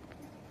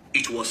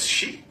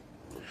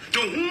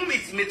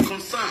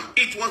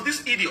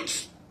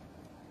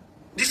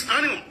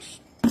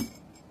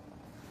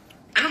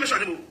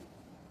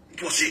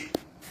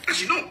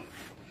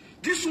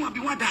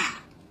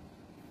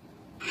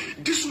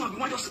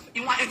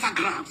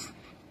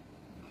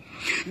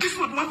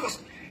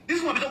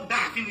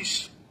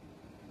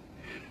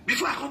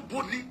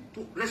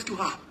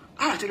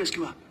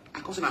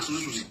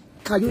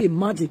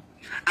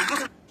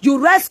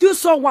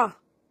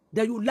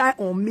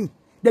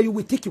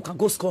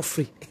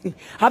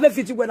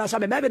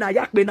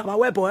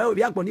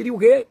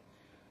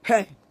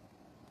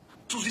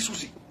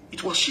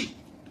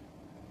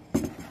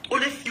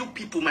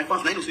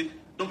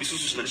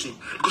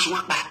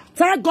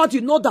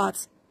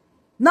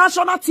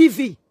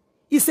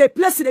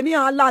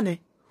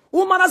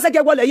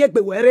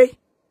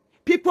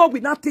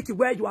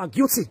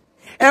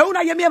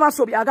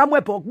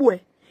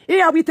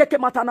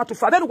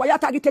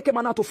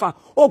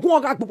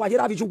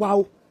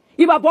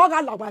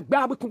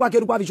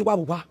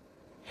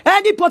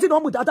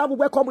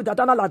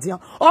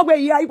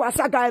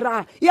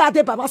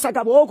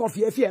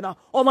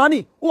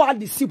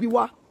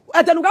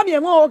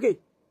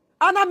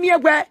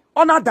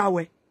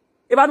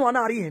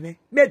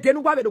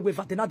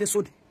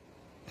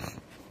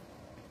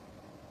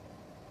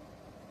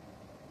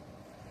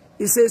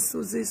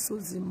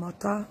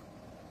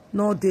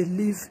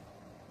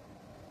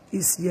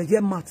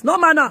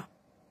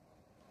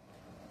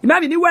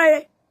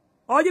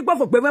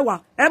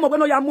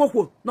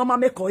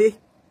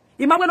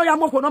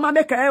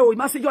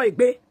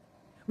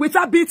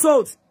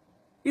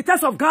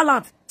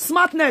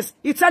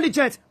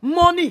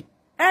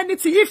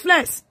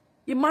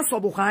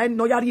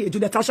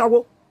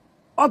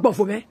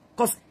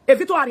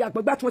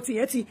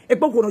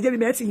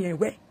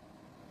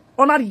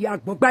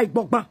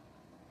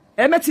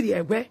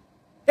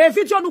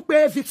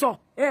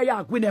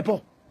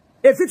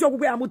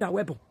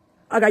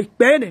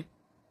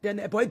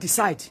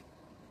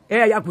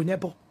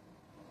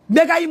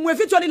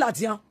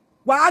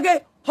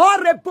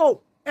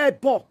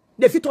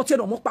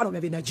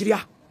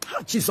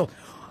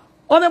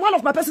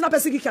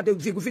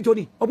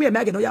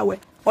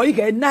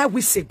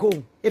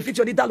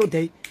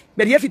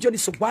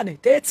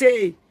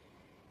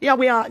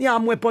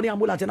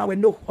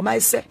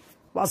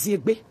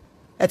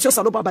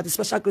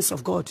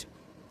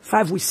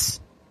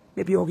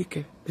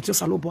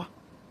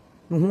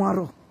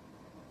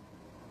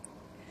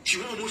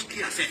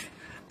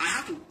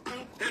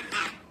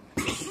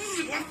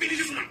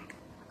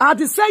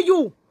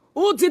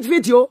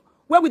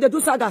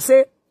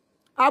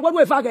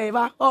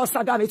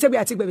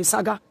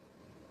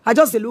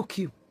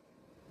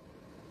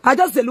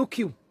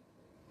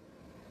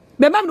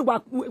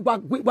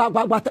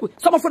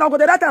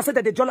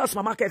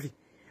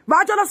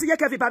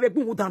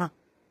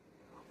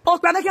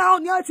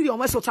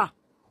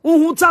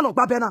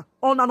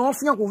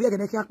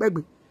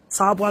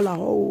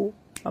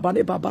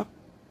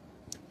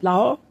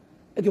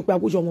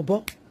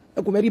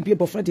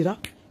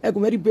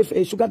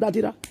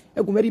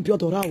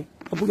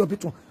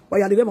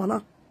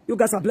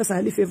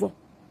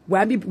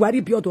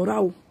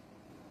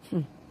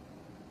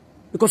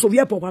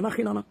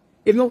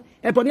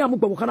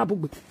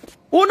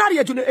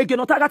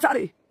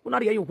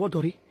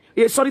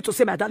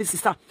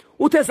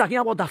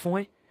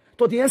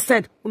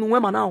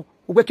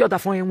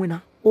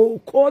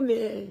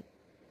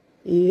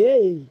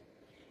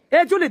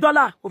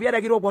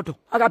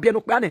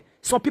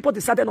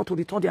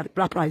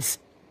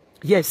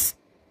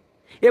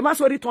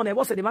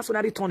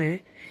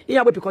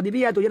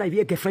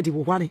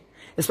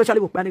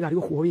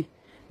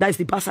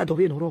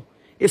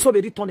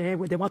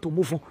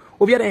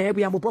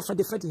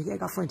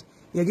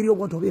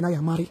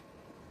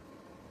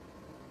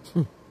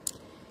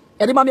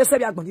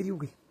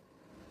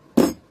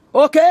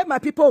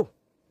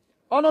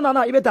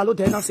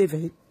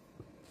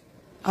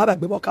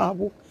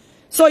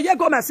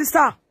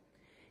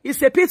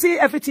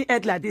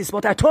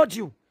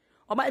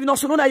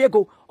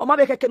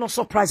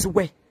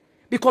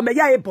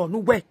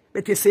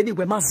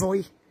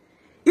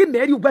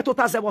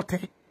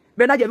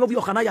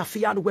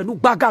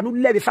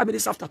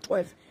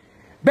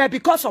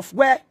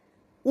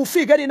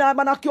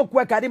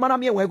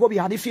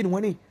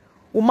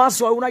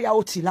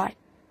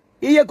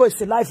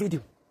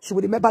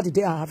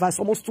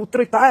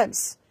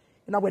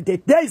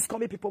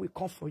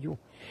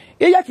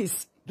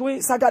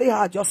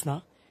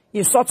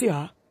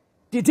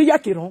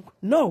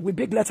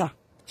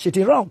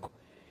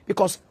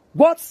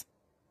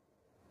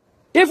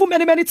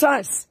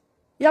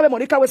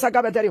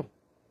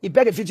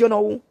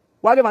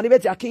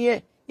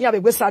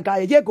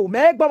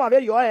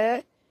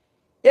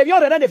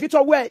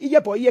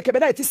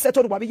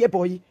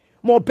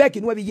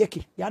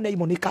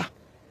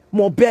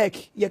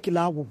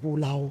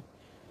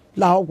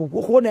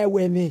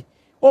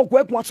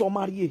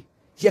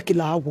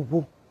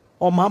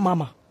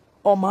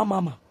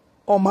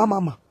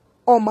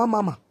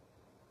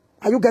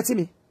 Are you getting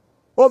me?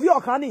 Of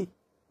your honey.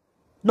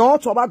 No,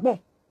 to backbone.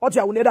 What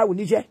you will never will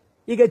need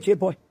you get J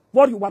boy.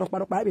 What you want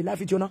to buy life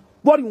with you now?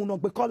 What you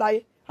not be called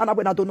I and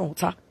I don't know.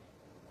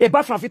 A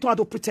bar from Vito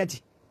to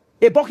pretend.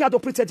 A book had to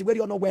pretend where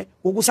you know where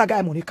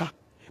Saga Monica.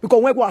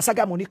 Because when we are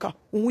Saga Monica,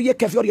 we are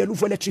Kevio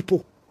Luvo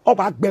triple. Or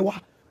back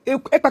Bewa.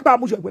 A papa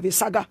mujo with a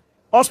saga.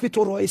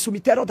 Hospital or a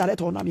sumitero that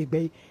let on me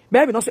bay.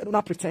 Maybe not say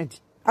not pretend.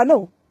 I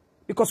know.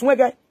 Because when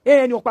guy,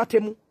 your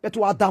patemu, that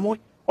you are damo,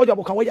 or your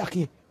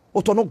Bokawayaki,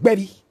 or to not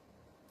berry.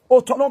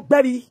 Or to not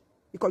berry.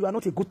 Because you are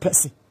not a good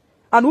person.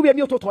 And we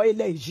be able to a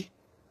lady.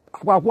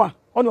 Agwa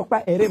on your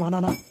pa ere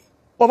manana.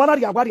 O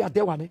manari agwari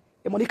adewane.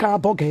 E Monica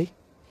boge.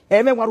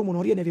 Eme waru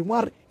monori nevi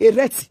war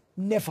eret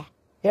never.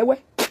 Ewe.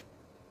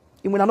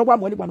 When I know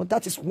one,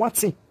 that is one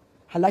thing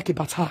I like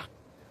about her.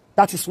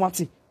 That is one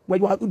thing. When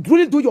you are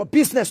really do your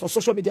business on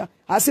social media,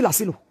 I still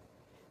asilo.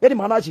 Any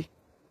manager,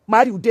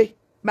 marry day,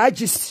 my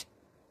gist,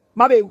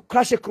 maybe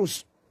crash a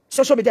cruise.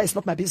 Social media is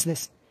not my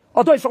business.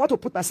 Although if I want to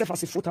put myself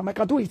as a full time, I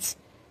can do it.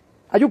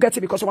 Are you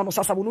getting because one of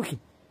Sasabunuki?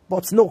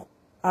 But no,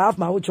 I have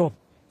my own job.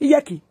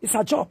 Iyeki, it's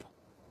a job.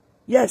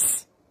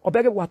 Yes.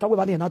 Obege wata we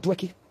bani na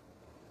dweki.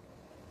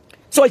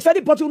 So if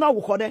anybody una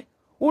wukone,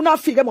 una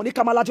figure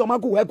Monica malaji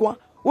omagu wegwa,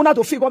 una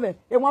do figure me,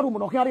 e waru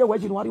no kiare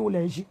weji no wari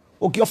uleji,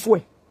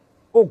 ogiofue.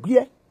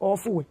 Ogie or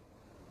fuwe.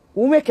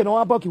 We can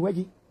no abog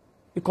weji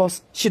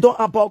because she don't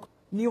abog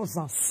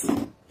nuisance.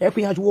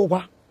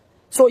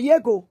 So here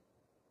go,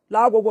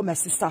 la go my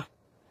sister.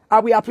 I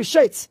will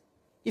appreciate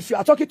if you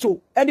are talking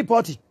to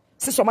anybody.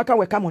 Sister Maka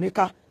weka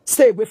Monica,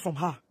 stay away from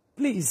her.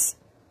 Please.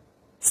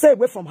 Stay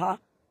away from her.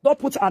 Don't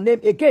put her name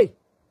again.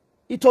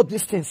 He told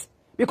these things.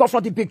 Because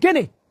from the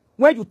beginning,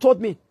 when you told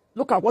me,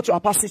 look at what you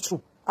are passing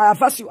through, I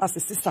advise you as a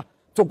sister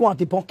to go and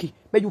debunk it.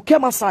 But you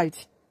came aside.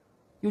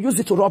 You used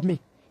it to rob me.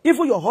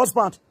 Even your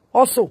husband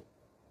also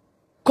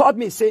called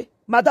me, say,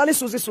 my darling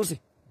Suzy,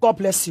 God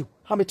bless you.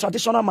 I'm a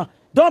traditional man.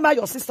 Don't marry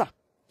your sister.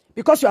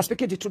 Because you are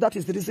speaking the truth, that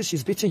is the reason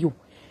she's beating you.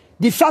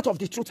 The fact of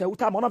the truth,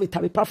 I'm on a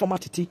platform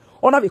attitude,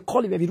 on a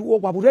call him every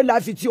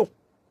live video.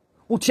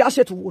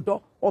 Utiashe to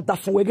Wodo, or that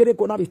for Wegere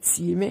gonna be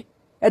team,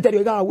 and then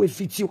you're going to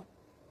video.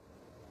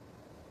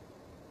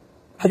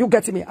 Are you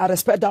getting me? I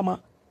respect that man.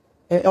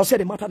 I'll say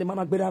the matter, the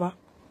man,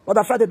 but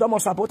the fact the Domo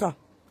sabota.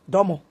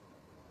 Domo.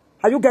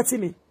 Are you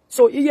getting me?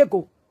 So, here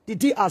go. The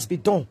deal has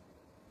been done.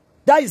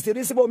 That is the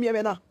reason why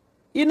me now.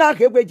 Ina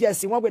kewe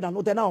jesi one way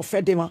another now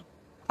offend them.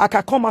 I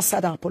can come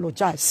outside and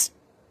apologize.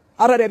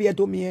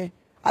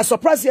 I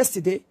surprised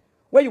yesterday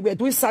when you were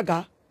doing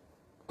saga.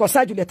 Cause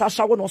I do let us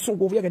shower no so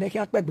go over and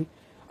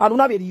and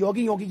una be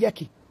yogi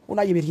yeki.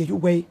 Una you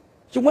way.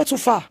 You went too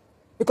far.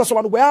 Because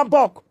when we are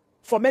back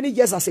for many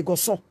years as a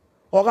godson,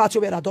 or at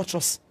you were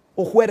adulterous,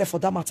 or whoever for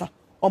that matter,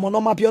 or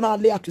monoma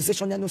biona lay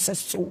accusation innocent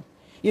soul,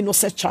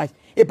 innocent child.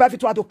 A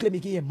bavito ado claim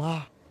again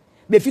ma.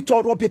 Me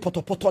fito robe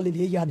poto le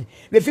yane.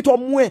 Me fito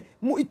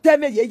mu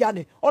iteme ye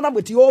yane. Ona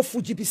mweti o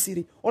fuji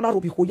bisiri. Ona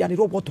robi ko yane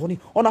robotoni.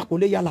 Ona ko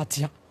le ya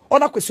latia.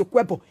 Ona kwese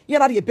kwebo.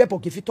 Yana ri ebebo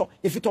gifito.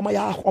 E fito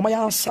maya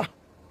ansa.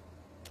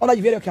 Ona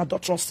yivere ka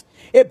adulterous.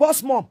 A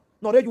boss mom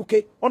no re UK.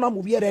 Ona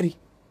mu wiereri.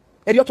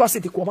 Eri o to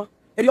asiti kwoma.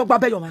 Eri o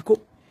gbabe yo mako.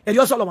 Eri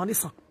o solo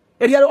manisa.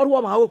 Eri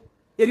o ma o.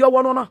 Eri o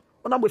wonona.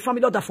 Ona mu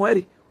family da fon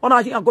eri.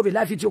 Ona hi an go be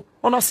live video.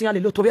 Ona sian le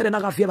loto viere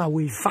na ga fiera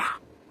we fa.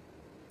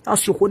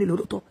 Asiokoni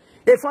loto.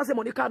 E France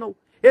Monica no.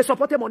 E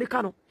supporte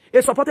Monica no.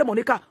 E supporte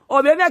Monica.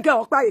 O be me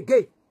girl okpa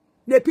again.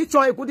 The picture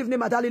a good evening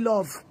my darling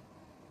love.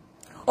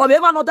 O be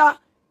another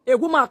a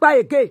woman okpa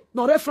again.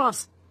 No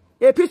reference.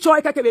 A picture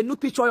e keke be nude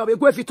picture o be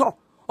go Victor.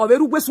 O be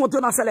rugwe so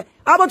do na sele.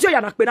 Abojo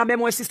ya na pe na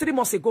memo 3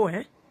 months ago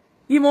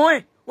Imo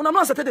una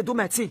no set to do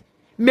my thing.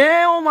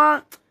 Me o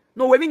ma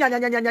no we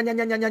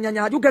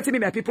nya you get me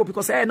my people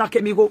because na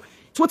kemi go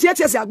 28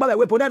 years agba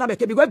we na me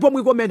kemi go ebo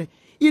mu go mene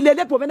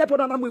ilele po mene po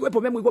na mu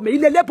ebo me go me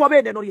ilele po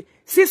be no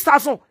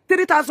 6,000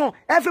 3,000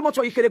 every month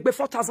you can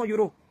 4,000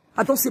 euro.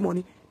 I don't see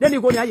money. Then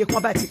you go near you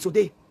come back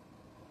today.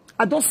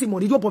 I don't see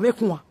money. You bo me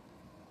kun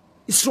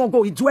it's strong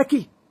go it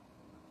worky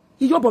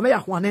you bo me ya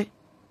kwane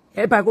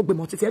e ba go gbe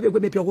mo tete e be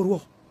me pe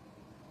owo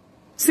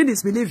sin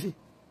is believing.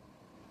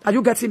 Are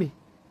you getting me?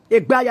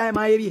 Egba ya e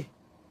ma area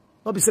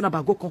no be say na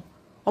ba go kan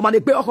o ma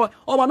le pe oko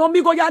o ma no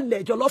mi go ya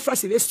le jo lo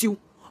fresh we stew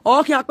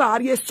o ki apa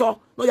ari so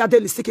no ya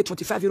daily stick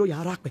 25 euro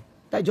ya ra pe.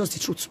 That's just the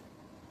truth.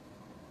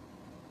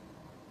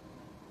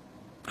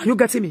 Are you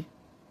getting me?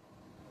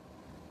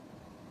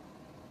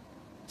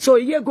 So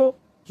here go,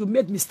 you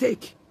made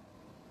mistake.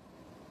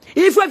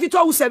 If you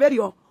talk with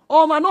Severio,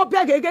 oh man, no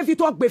beg again if you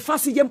talk be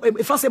fancy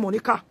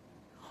Monica.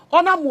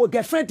 Ona mo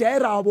girlfriend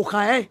era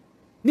obokan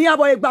ni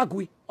abo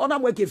egbagui. Ona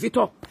mo give it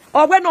up.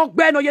 Or when no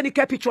gbe no ye ni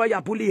picture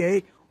ya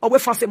bully or we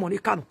fancy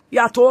Monica no.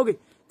 Ya toge.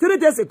 3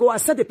 days ago I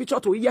sent the picture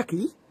to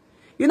Iyeki.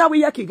 You know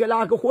we Iyeki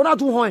gela go na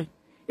do hon.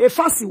 E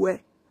fancy we.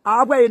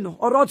 Awe no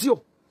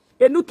orodio.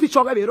 E nude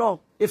picture we ro.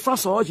 E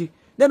fancy oji.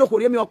 Then no ko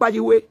re mi opa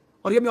jiwe.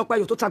 Or yemi okpa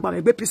yo to tagba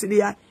me gbe pisi ni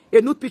ya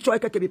a nude picture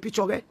ekeke be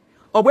picture re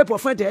or we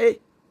boyfriend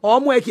or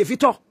mo eke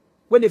Victor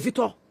when the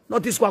Victor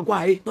not this gwa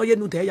no ye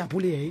nude ya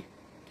bully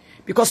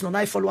because no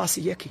na follow us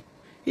yeki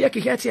Ye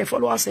ki heti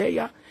follow us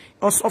ya.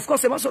 Of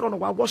course, e ma so no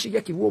wa wash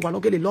ye ki wo ba no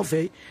get love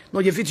e. No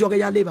ye video ge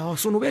ya leba o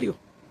so no video.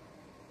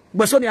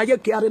 Gbe so ni aye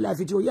ki are la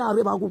video ya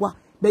are ba gugwa.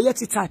 Be ye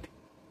ti type.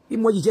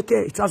 Imo ye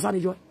ke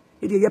itazani yo.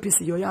 E de ye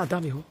pisi yo ya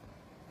adami ho.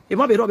 E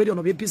ma be ro video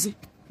no be busy.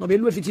 No be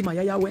lu video ma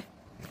ya we.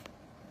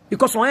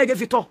 Because on ye ge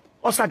Victor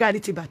o saga ni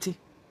ti bati.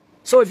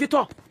 So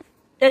Victor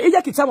e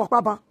ye ki tamo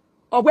pa ba.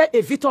 Ogwe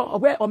e Victor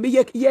ogwe o mi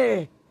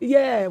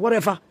ye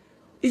whatever.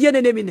 Iye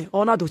ne nemi ne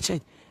ona do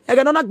change.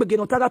 Ege no na gbege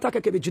no tada ta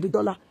keke be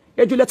 $1.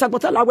 Ejule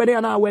tagbota la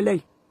wele na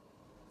wele.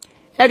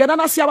 Ege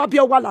na si aba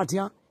bia wala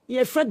dia.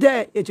 Ye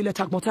frede ejule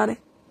tagbota ne.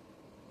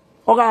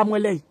 Oga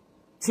amwele.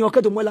 Ti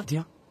oke do mwela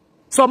dia.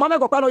 So mama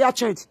go pa no ya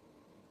change.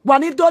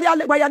 Wani dori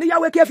ale wa ya ni ya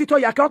we ke Victor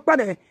ya ka pa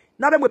ne.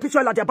 Na be mwe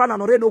picture la dia bana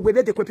no re no we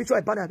de ko picture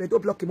e bana be do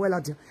block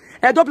mwela dia.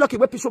 E do block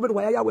we picture be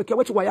wa ya we ke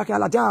we ti wa ya ke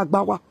ala dia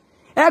agba wa.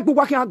 E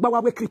gbugwa ke agba wa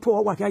we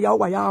kripo wa ke ya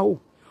wa ya o.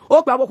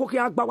 O gba wo ko ke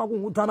agba wa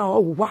wu dana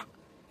o wa.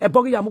 E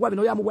bogi ya mugwa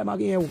no ya mugwa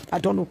magi e I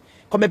don't know.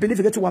 Come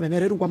believe get to wa me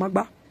mereru gwa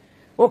magba.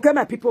 Okay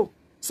my people.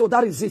 So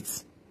that is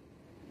it.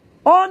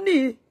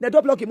 Only the do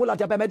block mu la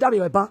dia be me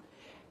dare e ba.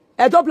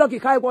 E do block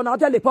kai wo na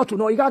tele port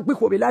no iga gbe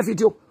ko be live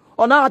video.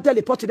 Ona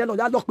tele port ne no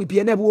ya lock bi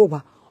ene bu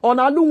wa.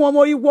 Ona lu won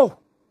mo iwo.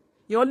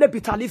 Yan le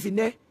bitalifi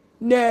ne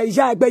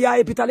ya egbe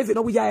ya bitalifi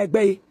no ya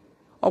egbe yi.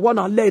 Owo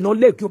na le no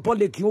le ki o bo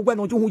le ki o gbe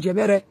no ju hu je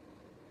mere.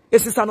 E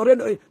sister no re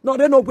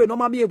no gbe no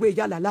ma mi egbe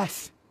ya la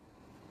life.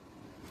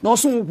 No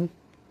sun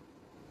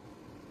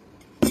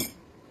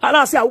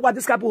ala se awuwa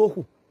discapu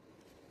oku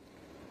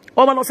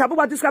o ma no se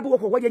awuwa discapu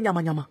oku wo ye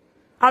nyama nyama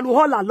alu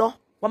hola lo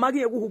wa ma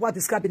ge ewu wa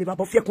discapu ni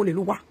baba fie kun le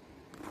luwa.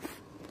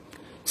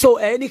 So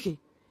anything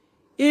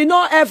you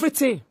know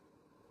everything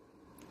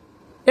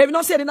if you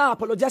not say na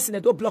apologize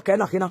in do block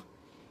na kina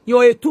you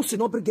e tout si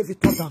no bring give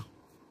it down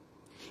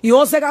you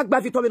on se ga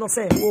gba Victor no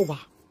say over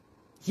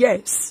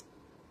yes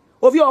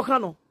of you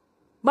okano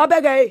ma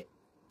bega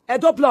e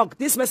do block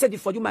this message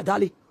for you my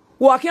darling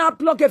o akan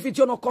block e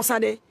video no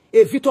concern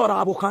e Victor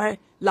abokan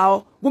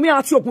lao gumi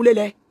ati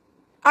okunlele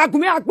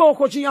agumi agbo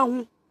okoji yan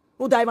hu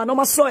o da ima no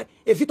ma so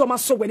e Victor ma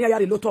so we ni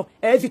ayare loto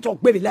e Victor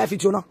gbe mi live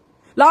video na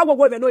la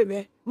gbogbo e no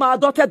ime ma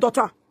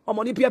dota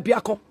omo ni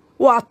bia kan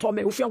o ato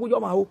me o fi anwo yo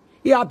ma o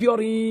e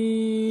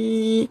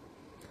abiori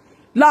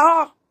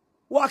la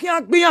wa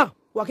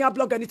ki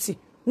blog anything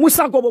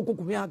musa gobo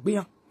gugu mi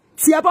agbiyan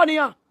ti e bo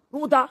niyan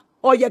ruda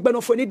o ye gbe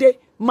no fo ni de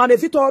ma ne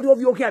Victor o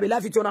vi o ki abi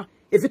live video na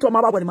e Victor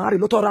ma ba ni ma re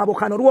loto ra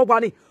abokan ru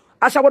ogwa ni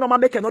asawo no ma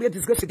make no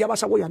disgrace ge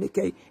asawo ya ni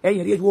ke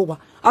eyin re wo wa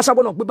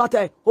asawo no gbe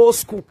bata old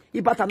school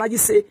ibata na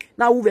jise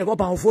na wu ve go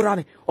ba ofura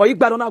ni o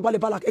igba no na gba le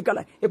bala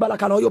ekala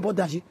kan yo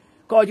bodaji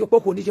ko yo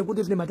poko ni je good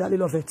evening my darling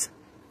love it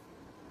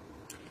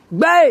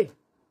gbe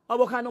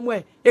obo kan no mo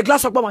e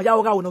glass ogbo ma ya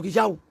o ga wo no ki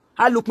jawo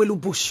a lu pelu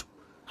bush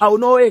a o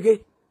no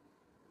ege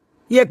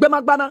ye gbe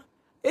magbana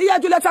e ya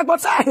ju le tagbo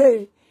ta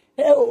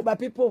o my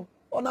people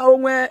ona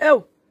ohun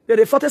o the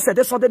 40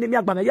 cedi Sunday ni mi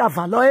agba me ya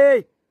van lo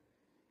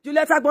ju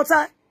le tagbo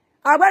ta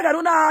agba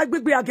ga na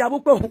gbigbe agi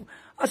abupo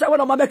asawo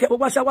no ma meke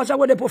gbogbo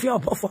asawo de po fi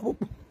on fo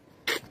abupo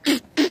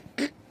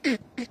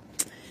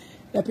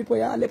the people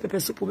ya le pepe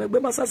soup me gbe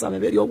masasa me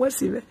be yo won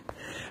si me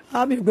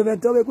ami gbe me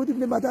to be good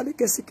evening madam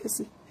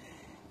kesi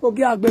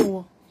ogi agbe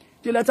won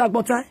ju le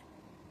tagbo ta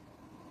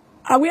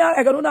awi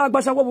ega no na agba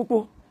asawo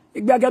bupo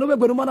igbe agi no be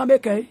gbenu mo na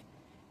meke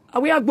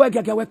awi agbo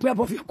egi we pe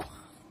abo fi ko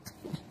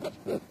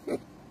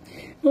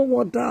no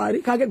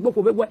wonder ka ge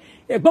gboko be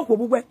gboko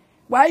bugbe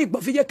wa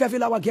igbo fi je kefi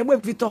la wa ge mo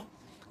Victor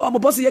o mo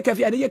boss ye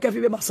kefi ani ye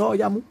kefi be ma so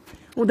ya mu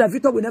unda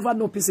Victor we never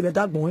know peace be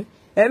dagbon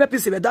e be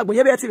peace be dagbon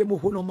ye be ti be mo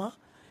ho no ma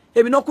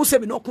èmi no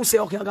kuse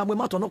o ke aga mo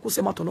ma to no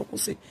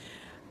kuse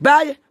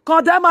bye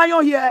condemn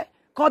ayon here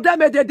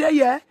condemn dede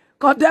here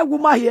condemn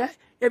woman here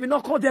èmi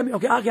no condemn o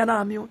ke aga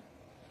na mi o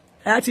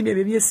e ti me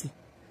be esi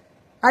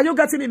are you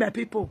getting me my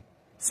people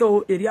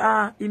so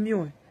area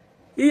immune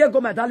iye go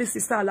my darling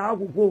sister la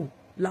go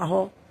la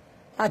ho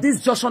at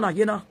this junction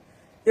again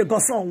e go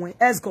son we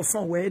es go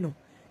son we no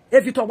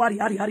if you talk about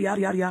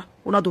ari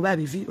una do buy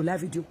live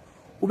video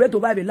we be to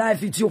buy live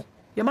video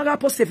ye maga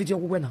post video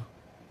go na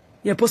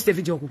ye post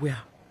video go ya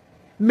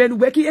men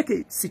we ki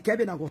eke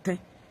sikebe na goten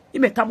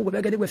imeta mo go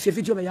be gade we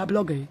video be ya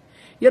blog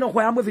ye no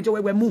kwa mo video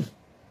we mu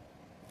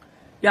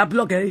ya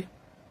blog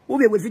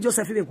we be video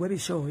self be go be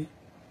show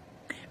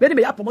when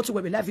me ya promote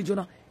we live video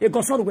na e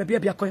go son we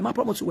be ko ma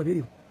promote we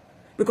video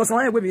because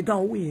when we be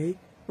down we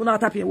una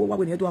tap here we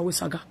we do we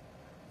saga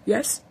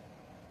yes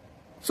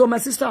so my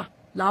sister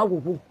la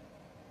wo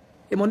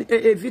e money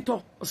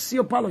Victor si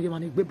o palo ye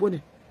mani gbe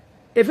boni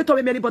e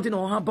Victor me anybody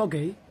no ha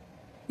bogey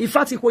in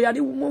fact ko ya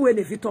ni mo we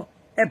le Victor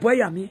e boy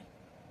ya mi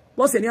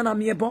bo se ni na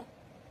mi e bo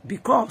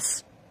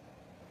because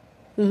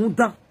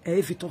dan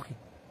e Victor ki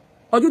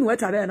oju nu e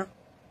tare na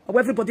o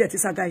everybody e ti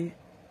saga ye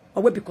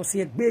o we because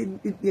ye gbe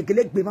ye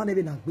gele gbe ma na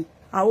be na gbe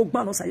a o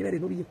gba no saye be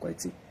lórí iko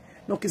eti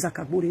no ki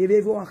zakagbore e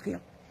be vo akia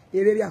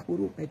e be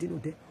akoro e dinu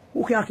de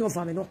o ki akia o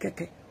fa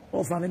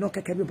me no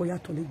keke be boya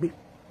to le gbe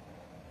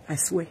I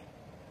swear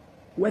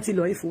what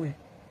lo ifo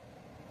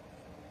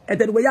and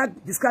then we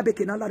describe it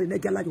in Allah the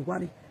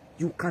negala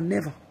you can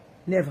never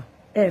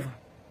ever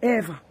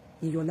ever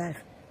in your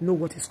life know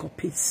what is called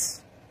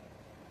peace.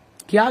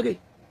 Kiage.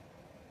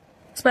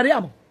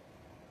 Speriamo.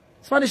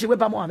 Spanish we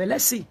bamo ame.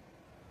 Let's see.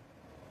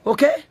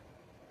 Okay?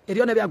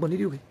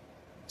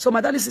 So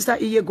my darling sister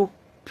Iyego,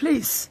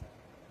 please.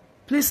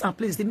 Please and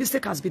please, the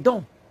mistake has been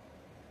done.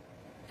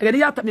 Are you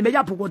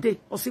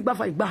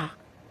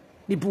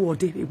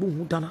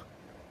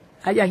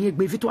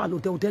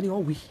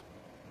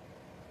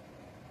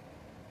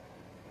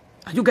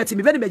getting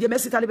me? Very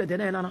messy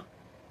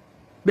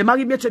be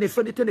marry me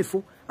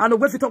telephone and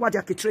we fit what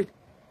you trade.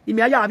 If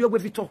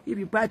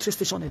you buy train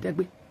station at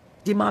Degbe,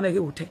 the man a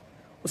hotel.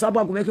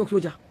 Osaba go make you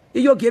closure.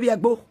 You give a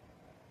go.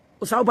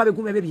 Osaba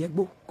go maybe a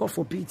go. God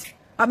forbid.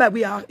 I mean,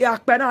 we are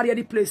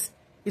any place.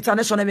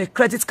 International a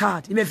credit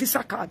card, a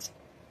Visa card.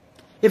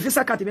 A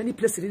Visa card in any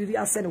place really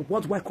are send a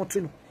worldwide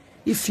country.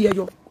 If fear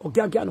you or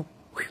Gagano.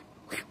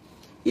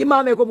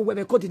 Imam go with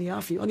a code in the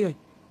half on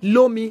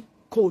low me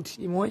code.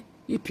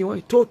 If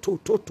you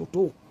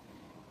to.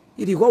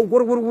 It is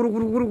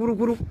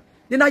go.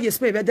 Then I just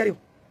pay better.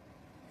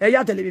 A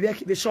yard delivery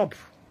the shop.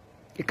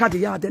 A card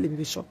yard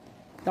delivery shop.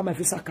 That's my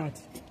Visa card.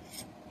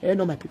 I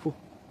know my people.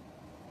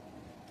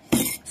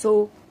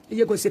 So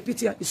you go say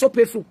pity. It's so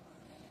painful.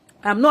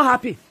 I am not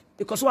happy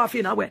because what I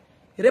feel now where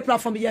a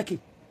platform Yeki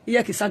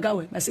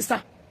Sagawe, my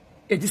sister.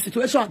 In this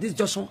situation at this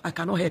junction, I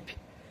cannot help.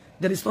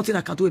 There is nothing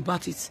I can do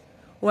about it.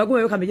 Or I go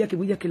and Yeki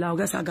we Yeki la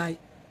Sagai.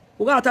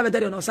 We got to have a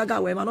day on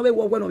Sagawe, man. No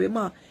one of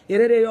man.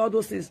 All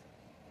those things.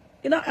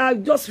 You know, I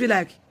just feel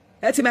like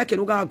Etimake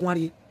Uga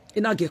Guani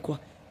in a Gekwa.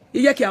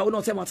 Yeki, I will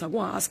not say what I go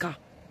and ask her.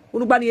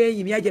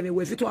 Unubani, Yemi,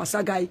 with it to a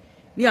Sagai,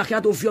 near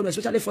Kato film,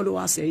 especially follow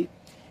us, say.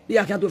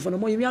 I can't do for no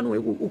more.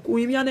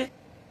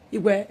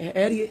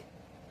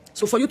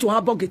 So for you to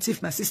have bug a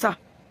thief, my sister,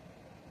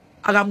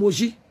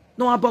 Agamoji,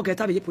 no have bug a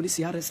police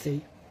arrest.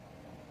 You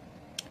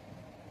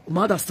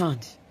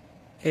understand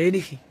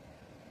anything.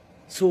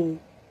 So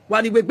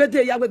when you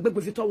better, you will be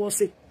with it all.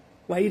 Say,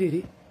 why did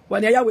it?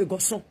 When you go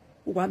son,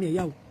 who want me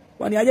yaw?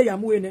 When you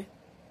yamuene,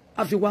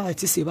 after what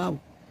it is about.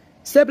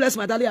 Stay blessed,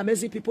 my darling,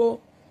 amazing people.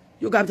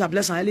 You got to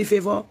bless and highly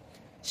favor.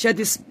 Share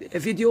this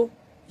video.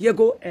 Here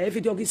go a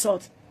video get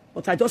sort.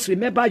 But I just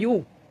remember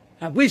you.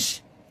 I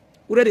wish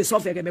already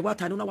suffer again.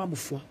 But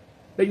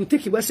you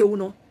take it where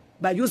uno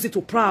by use it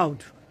to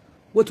proud.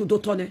 What to do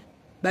tone?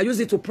 By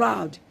use it to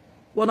proud.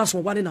 One us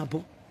one in a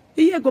bo.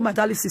 Here go my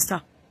darling sister.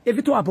 If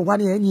you to abo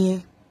one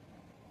any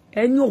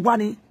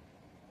one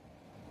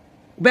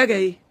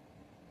begay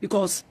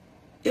because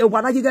a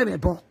one you get me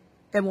bo.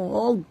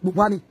 All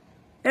one.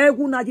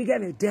 Eguna you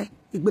get me there.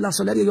 It will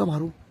also let you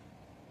maru.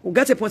 We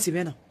get a point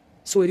in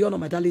so you know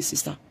my darling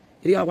sister.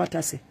 Here what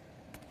I say.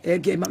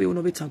 Again, maybe we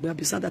know better. We have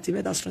decided that we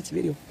made that straight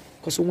video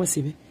because we want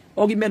to see.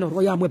 All the men of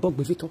royal mwe bog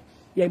bevito.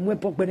 Ya mwe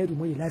bog bene du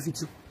mwe live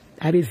video.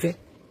 I be ve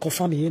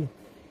confirm you.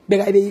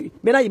 But I be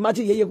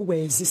imagine ye go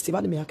exist.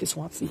 But me ake so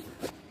afi.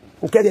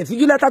 Okay, the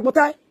video let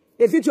agbota.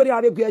 The video dey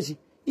have gbeji.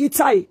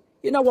 Itai.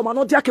 Ina woman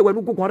no dey ake we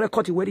go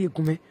record we dey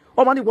gume.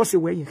 O ma ni wo se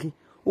we yin.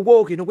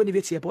 Ugo okay no go ni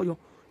beti e boyo.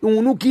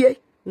 Unu gie,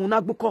 unu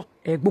agbuko,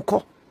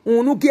 egbuko.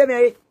 Unu gie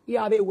me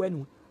ya be we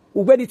nu.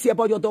 Ugbe ni ti e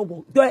boyo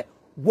do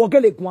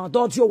wogele gwa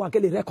don't you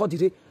wogele record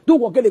it do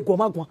wogele gwa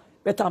magwa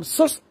but I'm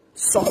so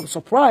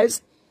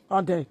surprised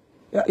and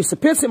it's a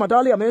pity my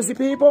darling amazing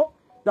people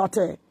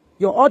that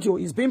your audio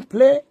is being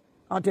played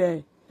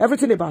and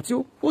everything about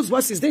you. Whose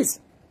voice is this?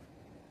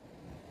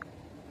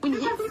 Okay.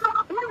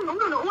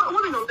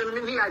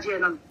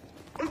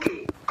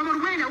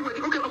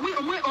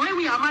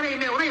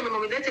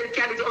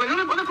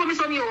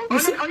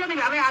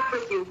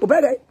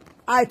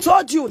 I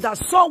told you that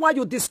someone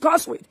you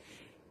discuss with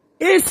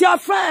it's your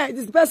friend.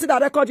 This person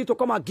that record you to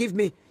come and give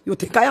me. You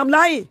think I am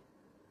lying?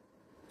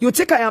 You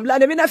think I am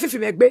lying?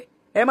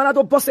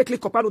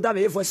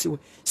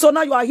 So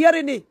now you are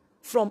hearing it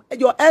from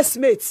your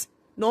ex-mates.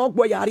 No,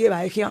 boy, you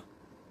are here.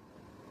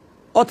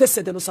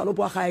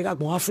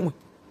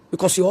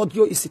 Because your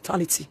audio is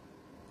eternity.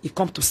 It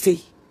comes to stay.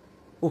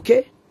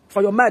 Okay?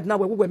 For your mind now,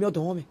 we will not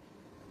home.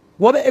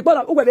 We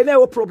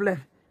have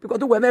problem. Because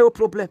we have a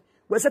problem.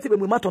 We said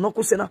we matter no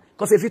kusena.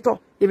 Because if you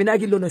talk, even I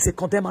give say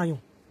condemn you.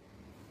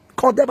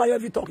 Condemn you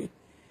every talking.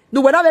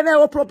 No, when I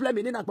have a problem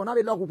in that,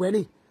 I log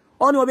when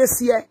on your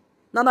see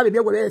Nana be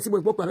we see we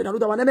book na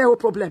no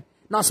problem.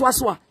 Na so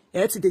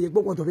e ti de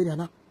gbogbo do be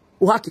na.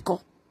 O ha kiko.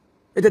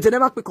 E de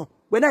never kiko.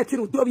 When I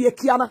think do be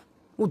kiana,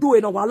 we do e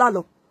no wala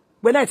lo.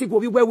 When I think go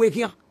be we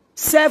here.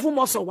 7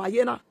 months of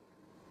waye na.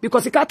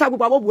 Because it can't talk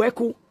about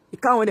eku.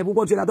 It can't when the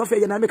book don't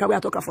fail and make away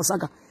talk for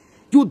saga.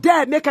 You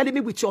dare make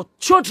enemy with your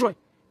children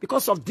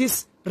because of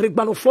this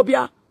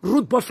rigbanophobia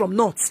root boy from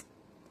north.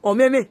 Or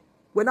maybe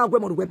when I go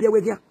on we be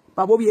we here.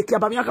 Babo be kia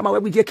ba mi aka ma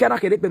we je kia na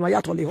kere pe no ya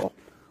to le ho.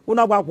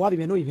 Una gwa gwa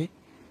be no ime.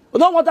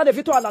 No wonder the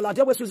video ala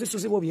je we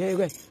Suzy wo be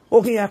here.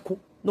 O kin eku.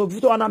 No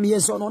video ana mi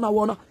enso no na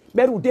wo na.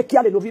 Beru de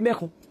kia le lo vi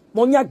mekun.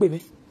 Mo nya gbe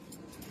me.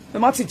 Me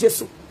ma ti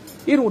Jesu.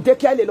 Iru de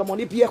kia le lo mo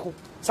ni bi eku.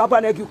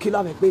 Sapa na eku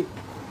kila me gbe.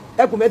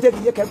 Eku me de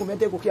ye ke eku me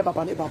de ko kia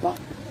baba ni baba.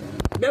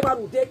 Me ba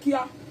ru de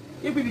kia.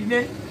 Ibi bi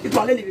me. Itu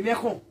ale le bi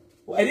mekun.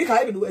 Eri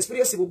ka e bi no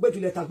experience wo gbe ju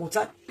le tagbon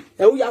ta.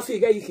 who ya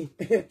figure you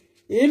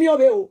in your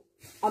bill.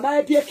 Am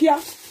I be a kia?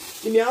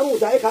 In the arrow,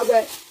 I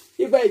have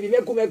if I be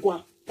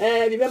Megua,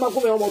 and remember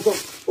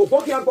Kumoto, or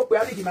walking up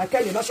reality, my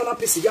candy national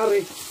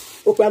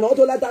pissigare, or can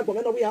auto let that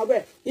woman we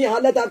have here,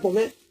 let that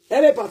woman,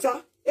 every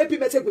pata,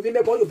 epimetic with him,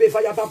 you pay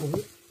fire babu,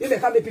 if they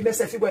have a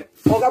pimes everywhere,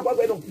 or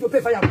you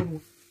pay fire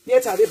babu.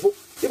 Yet I people,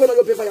 even though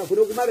you pay fire,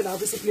 you might have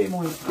discipline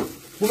morning.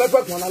 Who make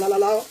work one la la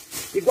la,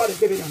 you got a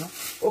baby.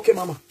 Okay,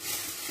 mama.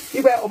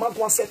 You were on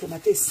my set to my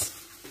taste.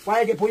 Why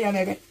I get put your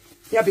name?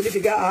 You believe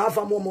you got half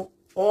a momo,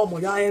 or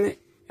moya,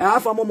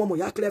 half a momo,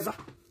 ya clever.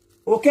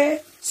 Okay,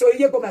 so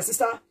here go my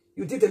sister.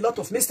 You did a lot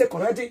of mistake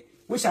already,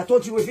 which I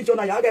told you with Victor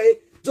Nayaga.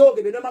 Dog,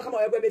 you know, come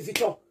over with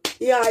Victor.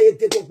 Yeah, I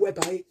did not wear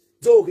by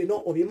dog, you know,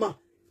 or your ma.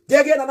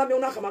 There again, I'm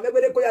not coming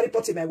over the Koya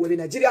reporting my way in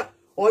Nigeria,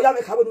 or Yam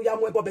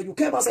Kabu, but you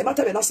came as a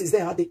matter of us is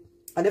there, had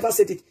I never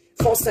said it.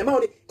 First time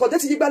only, because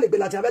that's the Bali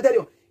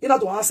Belaja. You know,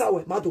 to answer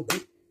with Madu.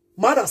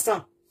 Mother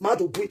son,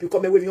 Madu,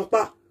 become with your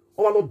pa.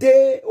 Or no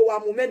day or a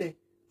moment.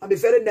 I'm a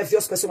very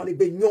nervous person on the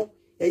benyon,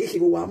 and he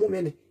will a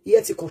moment,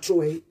 yet he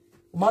control.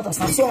 Mother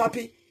son, so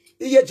happy.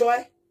 Ye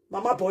joy.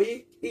 Mama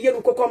boy, iye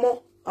nuko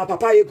komo, and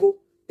papa ego,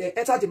 they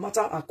enter the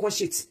matter and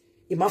conscience.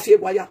 I mafia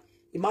wire,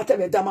 I matter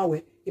me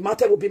damawe, I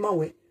matter will be my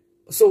way.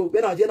 So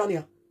when I get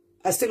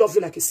I still love you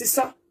like a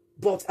sister,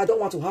 but I don't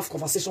want to have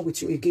conversation with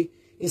you again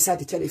inside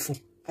the telephone.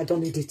 I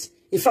don't need it.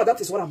 In fact,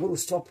 that is what I'm going to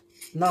stop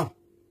now.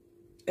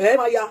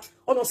 I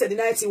almost said the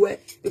night way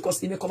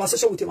because in a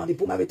conversation with him and the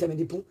boom, I tell me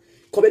the boom.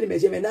 Come in,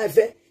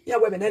 yeah,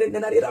 women,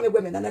 and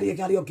I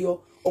carry up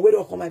your or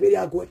where come my very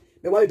go.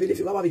 Me why believe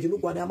you have you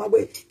look one my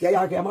way,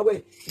 my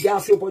way,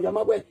 feel for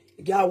your way,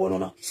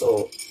 one.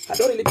 So I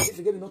don't really believe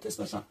you give me notice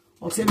special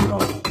or say me no.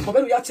 But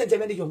when we are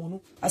changing your money,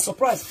 I'm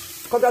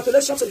surprised.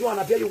 Congratulations to you and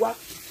Abia you are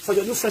for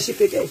your new friendship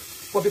again.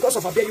 But because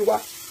of Abia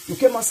you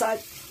came outside,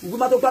 we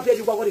might not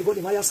you what you go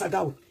to my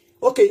Saga.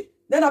 Okay,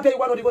 then I pay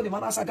one of the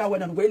man Saga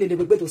when I'm willing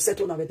to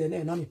settle with the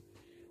name.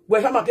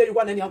 Where I'm Abia you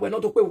want any we're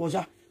not to pay was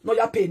ya, no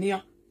ya pay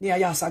near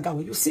Saga.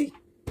 You see,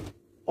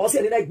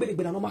 also like Billy,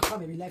 but I'm not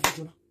coming in life.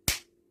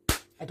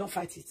 I don't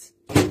fight it.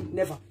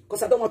 Never.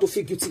 Because I don't want to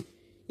feel guilty.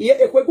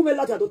 If we go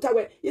to the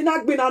tower, you're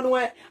not being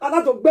anywhere. I'm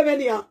not going to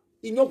be here.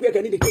 In your way, I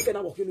need to take an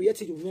hour. You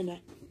yet you know.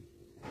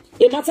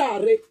 A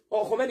matter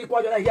or how many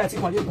quarter I get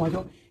in your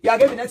you are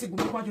giving us a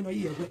good quarter a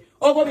year.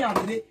 Or go beyond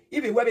the day,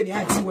 even when the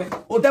IT way,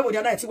 or that would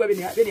night where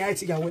the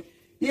IT away.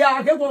 Yeah,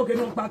 I get walking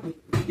on back.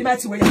 You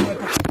might see where you are.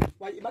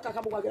 Why you might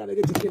come over and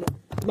get to kill.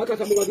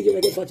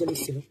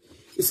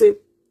 You say,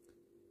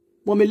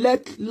 Mommy,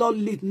 let Lord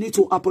need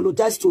to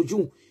apologize to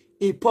you.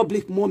 In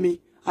public, mommy,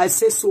 I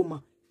say so, ma.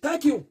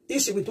 Thank you.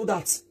 If she will do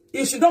that.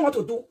 If she don't want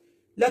to do,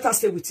 let her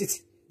stay with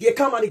it. Get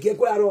come and get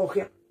go around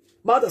here.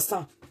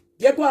 Understand?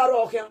 Get go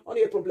around here.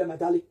 Only a problem, my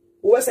darling.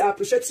 Who say I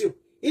appreciate you.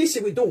 If she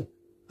will do,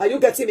 are you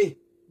getting me?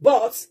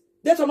 But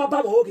that's what my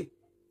baba hogi.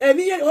 And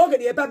me and hogi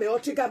the me or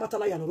trigger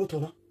matala ya no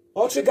rotona.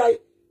 Or trigger.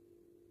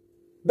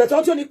 But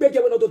also ni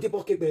pege when no do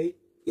depoke be.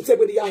 It's a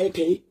good ya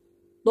pay.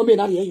 No me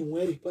na here you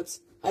worry. But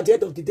at the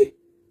end of the day,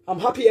 I'm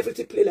happy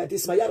everything play like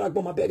this. My yara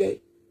go my bege.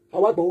 I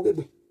want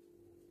to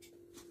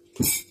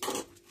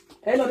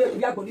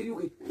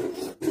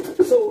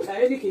so,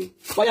 anything.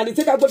 But I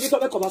take a good bit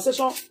of a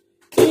conversation.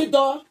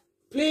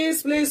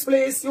 Please,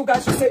 you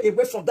guys should stay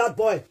away from that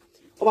boy.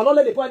 Or not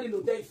let the boy in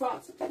the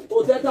fat.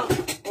 Or that.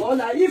 Or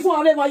like, if you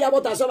have my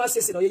about as well as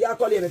saying, or you are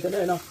calling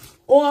it now.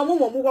 Or I'm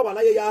move on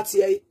my yard.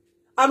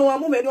 And I'm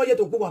moving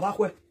to go back.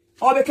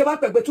 Or they came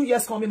back with 2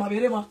 years coming, my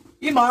baby.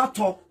 In my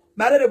talk,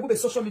 married a good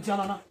social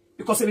media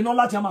because we don't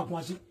like Jama.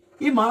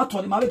 I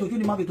told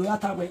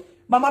you,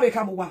 Mama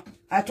become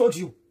I told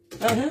you.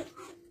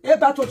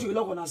 If I told you,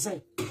 you're gonna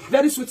say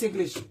very sweet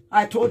English.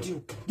 I told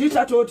you. Did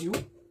I told you?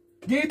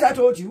 Did I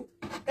told you?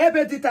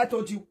 Ebe did I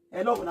told you?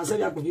 And not gonna say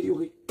you're going to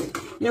do it.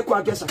 You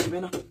quite guess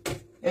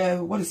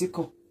what is it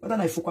called? Whether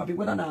I forgot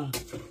whether na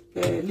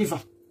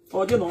liver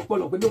or you know,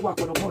 when you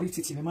work on a more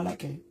easy in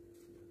like a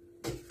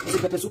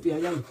soup.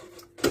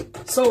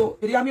 So,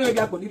 it is a mere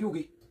going to do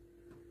it.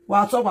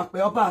 While talk about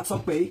your part,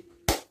 talk pay.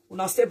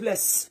 Una stay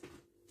blessed.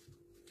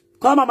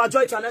 Come Mama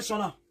Joy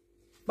International.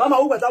 Mama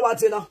who better what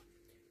now?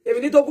 If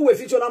you need to go with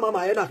future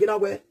Mama Ena Kina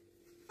way.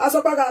 As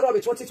a baga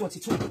Robbie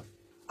 2022.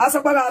 As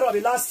a baga Robbie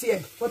last year,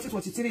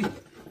 2023.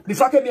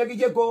 Before came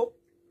here go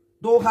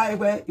do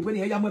highway, even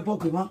here yam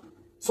Pokemon.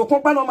 So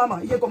compare no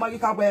Mama, you go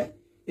Magica way.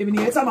 Even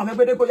here time I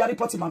go yari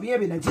potty my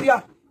in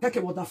Nigeria, take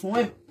a water for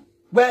him.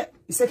 Where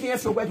is taking a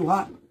where to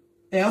her.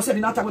 And also the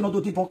night I will not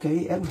do deep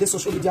okay, and this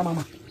social media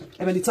Mama.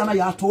 And when the time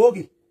I told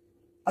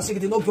I say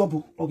no job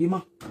or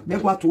Gima.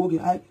 Make what to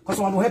I because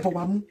I want to help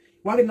one.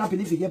 Why did not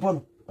believe you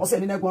upon? Or say,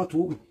 never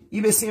to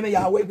even see me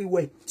away we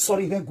way.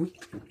 Sorry, very good.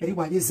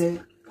 Anyway, is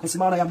there because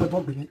I am a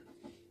problem.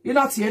 You're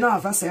not here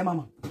now, I say,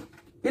 Mamma.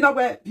 In a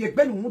way, you've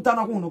been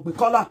Mutana with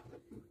color.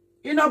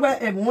 In a way,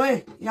 and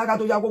way,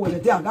 Yagato Yago with a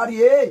dear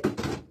daddy, eh?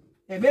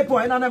 A maple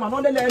and I'm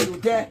not the land you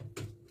there.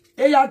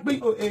 A yard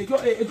big,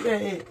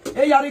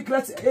 a yard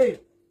regret, eh?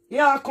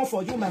 Yeah, I come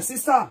for you, my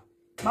sister.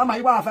 Mamma,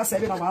 you have a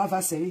say, I have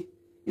a say.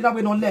 You know,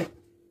 we don't let.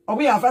 Or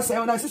we have a say,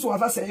 and I sister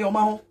have a say, your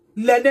mouth.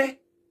 Lene.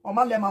 o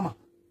ma le mama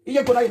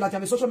iye ko na ila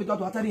jame social media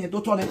do atari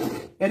do to ne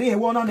eri e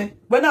wona ne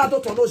we na do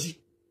to noji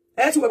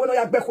e ti we no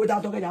ya gbe ko da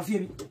do ke ya fi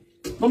mi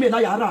no me na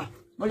ya ra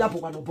no ya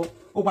bo no bo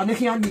o gba ne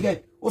kian ni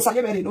ge o sa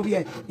ye bere no bi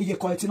e iye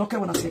ko ti no ke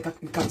wona se ka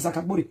za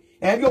ka gbori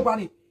e bi o gba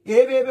ni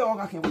e be o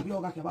ga ke o bi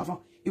o ga ke ba fa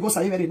igo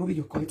sa ye bere no bi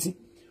yo ko ti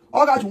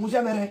o ga ju mu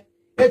je mere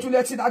e tu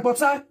le ti da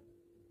gbota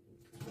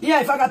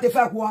iye ifa ga te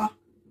fa kwa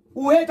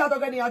uhe ta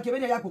doge ni ake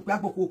benya ya pope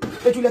akpoko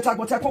ejule ta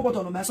gbota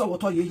kokoto no meso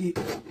woto yeye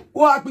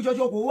o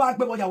agbijojo ko o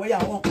agbe boya we ya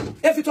won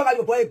e fi to ga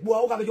yo bo egbu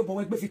o ga bejo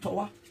bo egbe fi to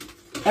wa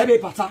e be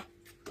pata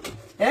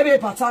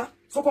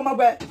so ko ma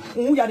gbe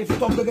un ya ni fi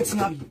to gbe tin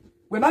abi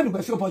we ma bi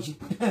gbe fi oboji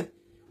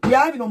we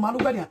have no manu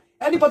gbe ni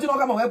anybody no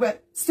ga mo we gbe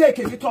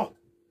stake fi to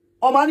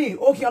o ma ni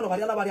o ki alo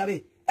bari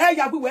abi e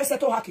ya gbe we se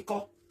to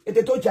hakiko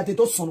ete to ja te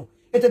to sono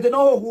ete te no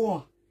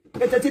ho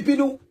ete ti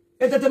pinu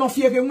ete te no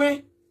fi ege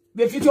nwe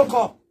be fi to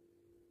ko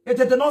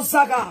etete no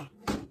saga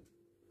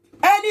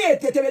any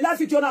etete be la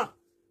fitiona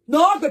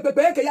no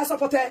pepepe ke ya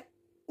supporte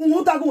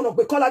unta gun no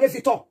pe kola ge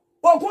fito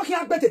ogun ki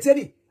agbe tete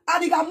ni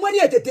adiga mwani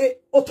etete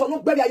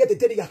otonu gbe bi aye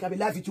tete ni ya ka be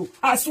la fitio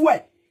I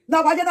swear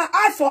na ba je na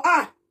eye for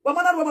eye wa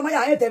mama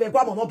ya ete be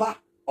gwa mo no ba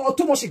o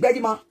too much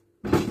gbegi ma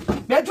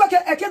me do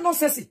ke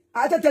nonsense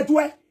I tete do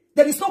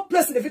there is no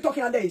place in the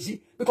talking under easy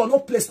because no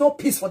place no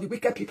peace for the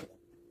wicked people.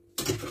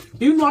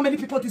 Do you know how many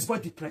people this boy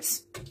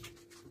depressed?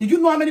 Do you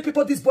know how many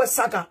people this boy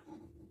saga?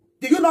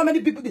 Do you know how many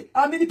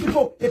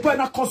people a boy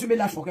not consume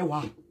life for a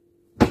while?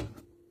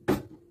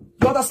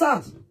 You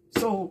understand?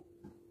 So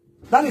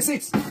that is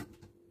it.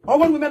 All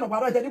when women are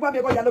right,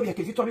 anybody go yellow, if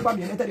you told me about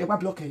me, enter your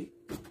blockade.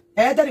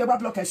 Enter your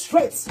blockade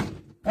straight.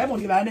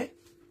 Emily Vane,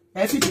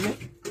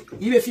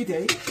 you will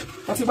fit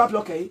but you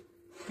blockade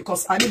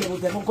because I mean,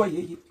 they won't go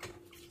ye.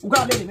 You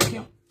got to let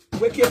me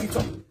wake it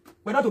up.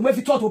 We're not to make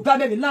it to plan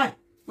me line.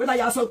 When I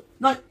ask,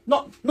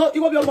 no, it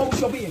will be a more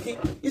shopping.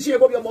 It's here,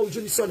 go be a more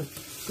Judy son.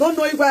 Don't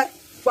know if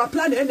for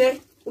plan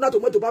ene una to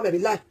moto ba be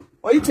lie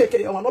or you take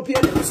o no pay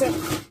dem say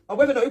o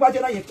gbe no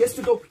ibaje na ye case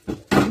to do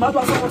ma to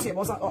aso what e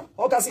mo sa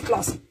o ga si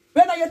class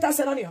when na ye ta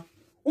se na ni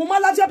o ma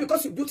laja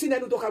because you duty na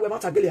do ka we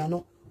mata gele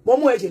ano mo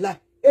mo eje lie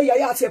e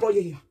ya ati e bo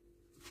ye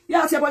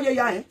ya ati e bo ye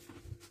ya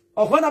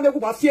o ko na me ku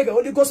ba fie ge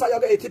Holy Ghost ayo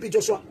ge TP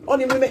Joshua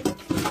oni mi me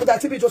o da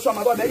TP Joshua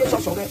ma go me ye so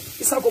so ge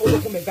isa ko bo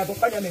ku me ga bo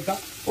pa nya me ga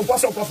o bo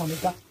so ko fa me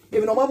ga e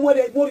no ma mo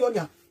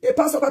onya e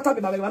pastor ka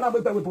tabi ma be na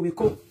bo pe we bo be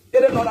ko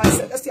ere no na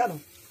se estiano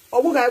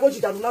obuga ego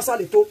jidanu na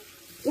sale to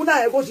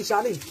una ego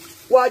jishani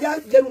wa ya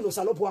lenu no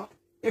salopwa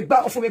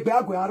egba ofun egbe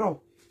ago aro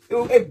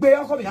egbe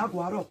oko mi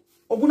ago aro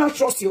oguna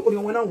trust ori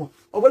won na won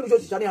ogbe jo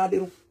jishani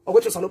aderu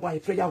ogbe to salopwa e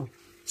prayer we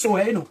so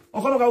no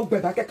okono ga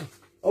ugbe ba keka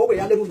ogbe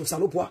ya lenu no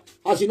salopwa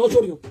as you know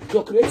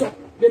your creator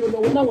lenu no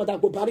won na won da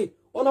gbo bari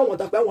ona won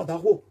da pe won da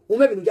ho o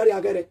me binu jari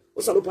agere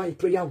o salopwa e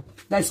prayer we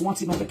that is one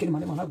thing no make any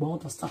man na gbo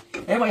understand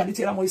e ma ya ni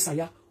tira mo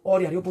isaya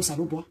ori ari obo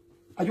salopwa.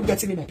 Are you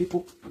getting me, my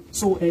people?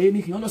 So,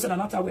 you know, say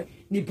another way.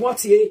 Ni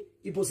boitier,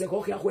 il pose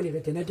quoi qu'il y a quoi les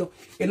retenedo.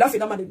 Et là,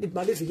 finalement, les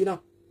malifigina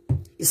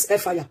is a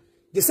fire.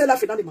 They say la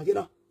finale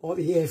magina or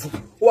be here.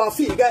 Or a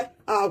figure,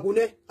 a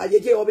gune, a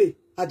yege obe.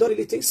 I don't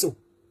really think so.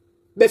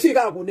 Me figure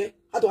a gune,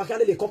 I don't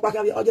carry the compact,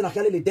 I don't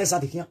carry the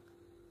desert here.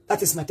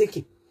 That is my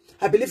thinking.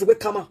 I believe we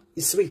come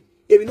is free.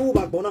 If we know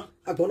about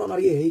Bona,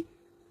 ye.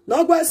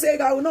 No go say,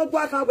 I will not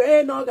walk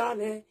away, no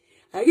gane.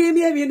 I give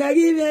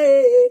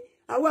me.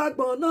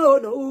 Awagbo no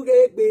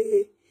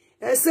ugegbe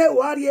ese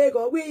wari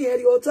ego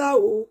winyeri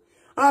otawo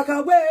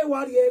akawe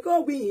wari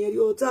ego winyeri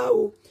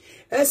otawo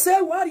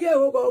ese wari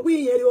ego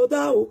winyeri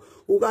otawo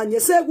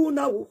uganyesegu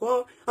na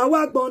uko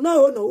awagbo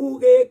no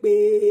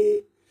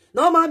ugegbe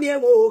no mami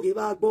enwo oge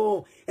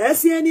bagbo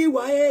esi eni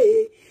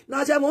wae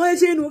na jamo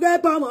ejinu ge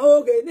pamo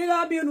oge ni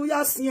ga binu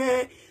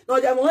yasie no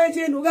jamo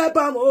ejinu ge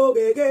pamo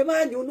oge ge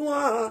manyunu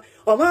a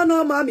o ma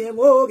no mami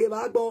enwo oge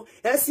bagbo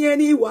esi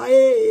eni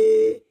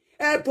wae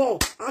Epo,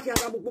 akia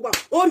buba.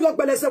 All your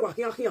belese wa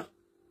kia.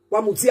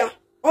 Wa mutia.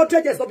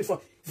 100 years not before.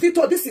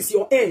 Victor, this is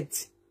your end.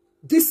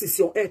 This is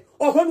your end.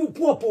 O honu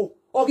popo,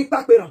 o gi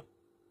pakpera.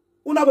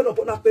 Una we no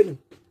po na penu.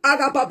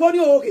 Aga baboni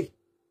oge.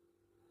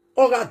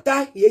 O ga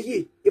die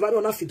ye. If I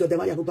don't have fito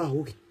dem ya no ba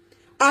oge.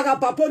 Aga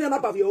baboni na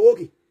ba vi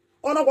oge.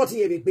 Ona what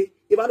ye be.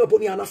 If I don't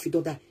poni na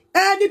fito die.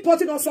 Any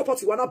party don't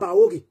support you na ba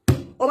oge.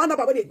 O ma na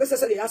ba we gbese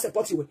se ya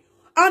support you.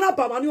 Ana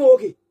ba mani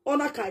oge.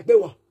 Ona kai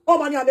gbewa. O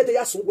mani amete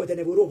ya sun gwete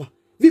ne boroba.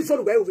 Vive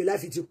for the way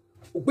life video.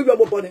 Ugbe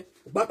mo bone,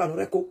 ugba pa no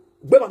reko,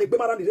 ugbe ma de gbe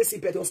mara ni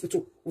recipe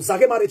hospital,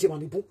 uzage marriage ma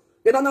ni bu.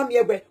 Be na na mi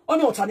egbe,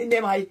 oni otani ne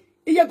mai.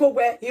 Iye go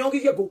we, iyon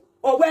iye go.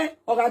 Owe,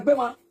 o ga gbe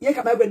ma, ye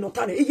ka ma egbe no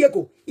tane, iye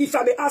go. If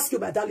I may ask you,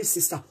 my darling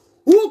sister,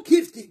 who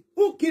give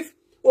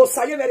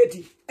Osaye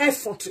Veredi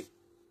effrontery,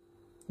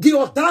 the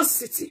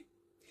audacity,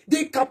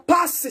 the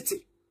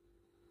capacity,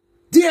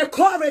 the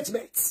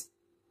encouragement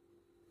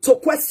to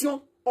question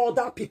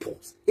other people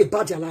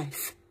about their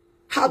life,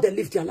 how they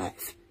live their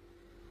life?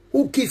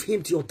 Who give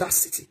him the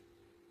audacity?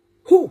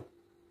 Who?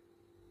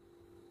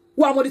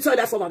 Who am monitor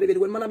that for my baby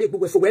when man make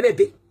book for where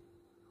baby?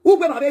 Who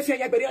be my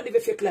baby and bury and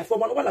live fake life for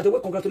one the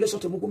way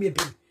congratulations to Mugumi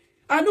baby.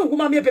 I know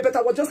woman me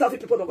better was just having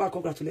people that go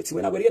congratulate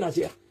when I were in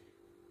Nigeria.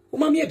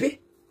 Woman me be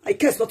I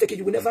curse not take it,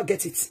 you will never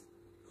get it.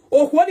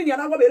 Oh, what in your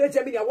be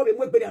ready, I will be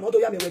moving another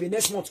yam will be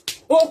next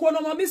month. Oh, what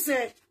no miss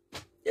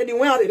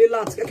anywhere the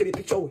land, take a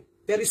picture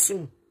very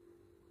soon.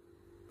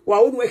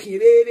 While working,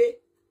 baby.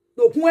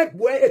 No point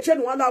where a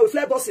chain 1 hour,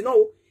 flat boss,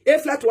 no, a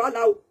flat 1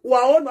 hour,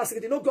 while on was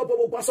no go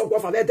over some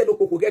of a no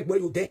cook get where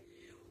you there.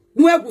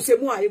 No, I will say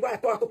more, I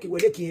talk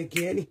with a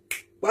key,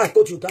 why I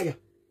thought you die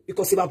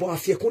because if I bought a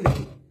fear,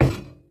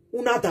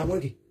 unada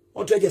worthy,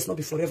 or just not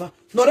be forever.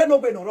 No, no,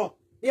 no,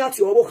 near to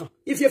your worker,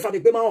 if you find a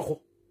bema.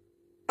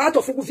 Out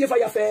of Fugu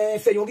Fire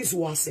Fair Yogis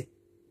was.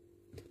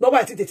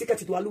 Nobody the ticket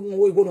to a long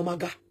way go no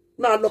maga.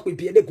 Now lock with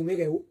Pierre de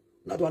Gumego,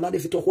 not to allow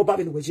if you talk about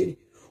in Virginia.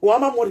 Or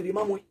I'm more than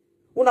Mamma.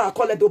 Una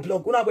call it do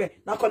block, una way,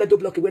 not call it do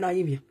block when I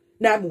am here.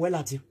 Now I'm well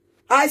at you.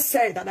 I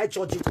said that I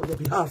charge you on your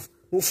behalf.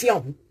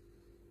 Mufiamu.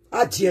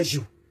 I dare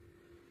you.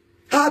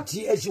 How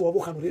dare you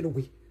walk on the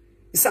way?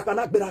 It's a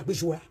panak berak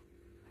bishwa.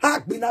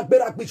 Hak binak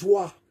berak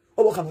bishwa.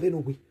 Or walk on the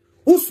way.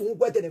 Who's who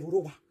better than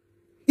Ruba?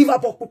 If I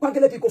bought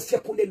Pangele go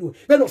Fiakulelu,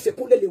 then of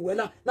Fiakulelu,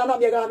 Nana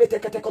Mega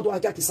take a take a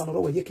get some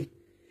over Yaki.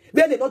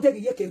 Then they not take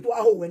Yaki to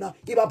our winner,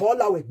 give up all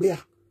our bear.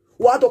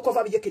 Why don't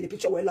cover Yaki the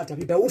picture well at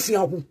me by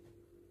Ufiamu?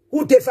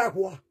 Who de fact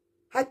war?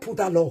 I put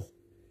that law.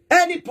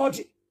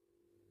 Anybody.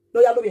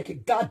 No, you look a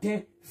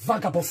goddamn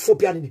vagabond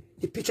phobia in me.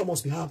 The picture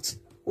must be out.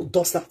 Who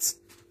does that?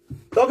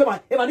 Don't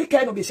mind. If I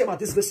can't be ashamed of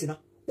this listener,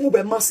 who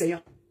be Marseille?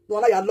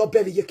 No, I love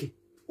Belly Yaki.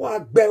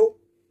 What bell?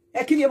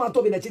 Ekini ma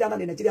to bi Nigeria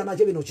na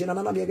je bi no chena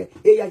na me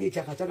e ya ye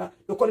chaka chaka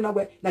no ko na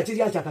we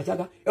Nigeria chaka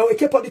chaka e o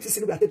ke politics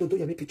ni bi ate do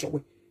ya me picture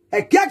we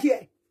e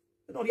giagie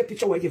no ye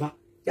picture we give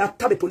ya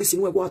ta the police ni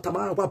we go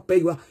atama wa be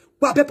you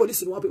wa be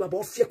police ni wa be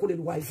ba fie ko le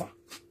ni wife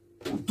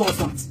does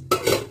that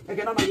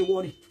again na you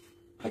warning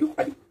you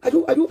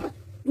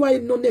are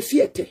no ne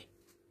fiete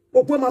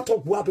ogbo ma to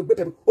bo abe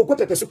pepe ogbo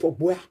pepe so po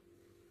bo a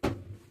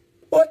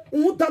o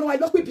un danu I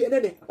lock with bi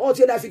ene o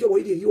ti na video wo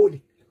ide yi o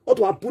ni o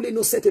to abule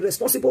no set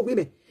responsible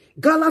women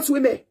gallant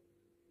women.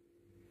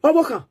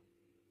 Oboka.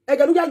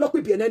 Eganu ya lock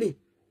with bi ene ni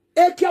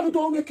e kia do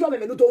to e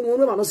me no to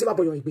no ma no se ba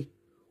boyo igbe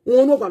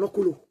won no gba no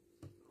kulo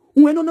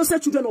won no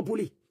set children of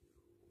bully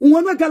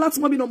won no gallant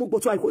mommy no mo gbo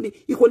to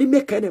ikoni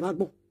make ene ma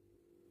gbon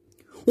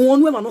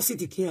won no ma no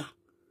sit kia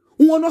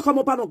won no come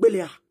up no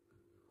gbele a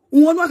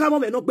won no come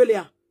up no gbele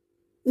a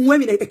won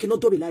mi na e kino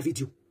to be live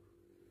video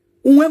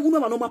won no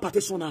ma no ma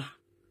partition a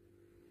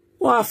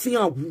wa fi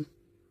awu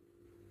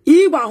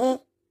igba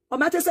ho o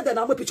ma te se de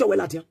na mo picture we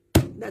ladian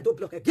na do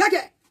block e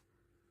gege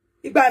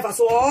igba ever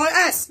so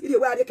yes ile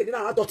we ade kini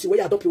na adult we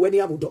adopt we ni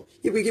amudo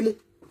igwigi mu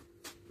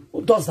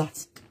who does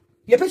that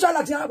ye picture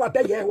ladian wa be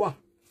ye wa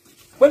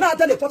we na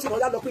tell the party no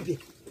ya lock with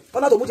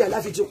ona to mu je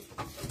live video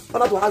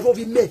ona to have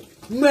vi me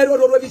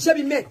ro vi se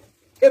bi me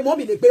e mo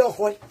mi le gbe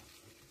oko e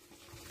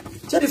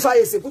se di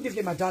fire say good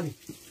evening my darling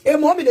e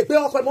mo mi le gbe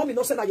oko e mo mi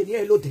no se na ye ni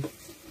e lode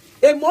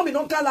e mo mi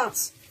no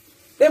gallant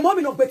e mo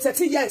mi no gbe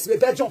 30 years be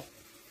bejon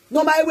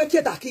no ma ewe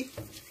ketaki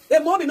e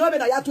mo mi no be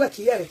na ya to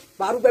ekiye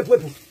ba rugbe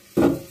buebu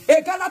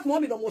e gallant mo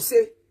mi no mo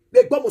se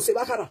be gbo mo se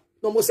bakara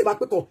no mo se ba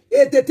peko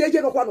e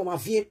teteje no kwa no ma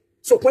vie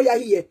so po ya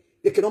hiye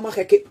be ke no ma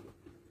keke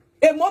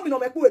e mo mi no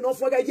me ku e no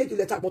fo ga je ju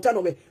leta pota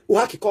no me o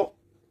hakiko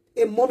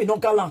e mo mi no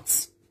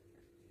gallant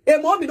e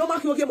mo mi no ma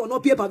ki oge mo no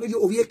pie pa video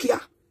owie kia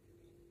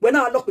when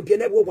I lock be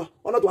na wo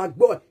ona to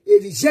agbo e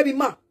li je bi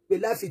ma be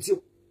live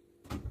video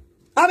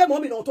abe mo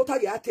mi no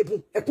total ya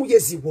tebu e ku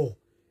yezi wo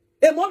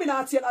e mo mi na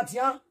atie na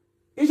dia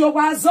ijo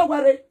wa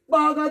zogware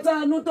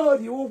bagata nu to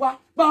ri uwa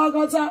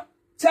bagata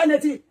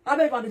cheneti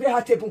abe ba be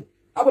ha tebu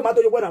abe ma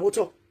do yo na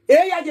moto e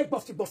ya je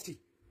bofti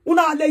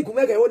una ale igun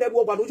mege o ne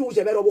wo gba loju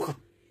je be ro wo kan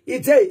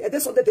ide e de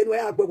so de tenu e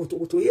agbo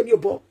to iye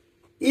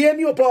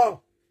mi obo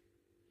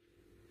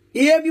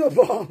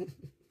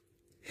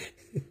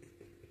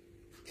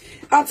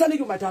I'm telling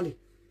you, my darling.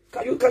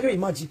 Can you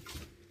imagine?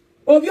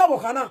 Obi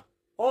obokana,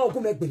 oh, go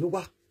make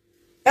beluwa.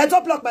 I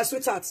don't block my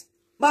sweetheart.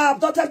 My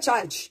adopted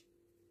child.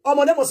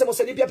 Omone mo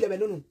se ni bia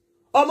menunu.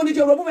 Omoni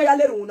je robu me ya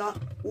leru na.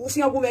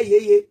 Ufin agu me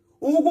yeye.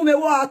 Ugu me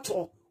wa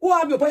ato. Wo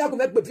abi oboya go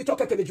make Victor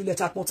keke ju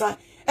leta ponta.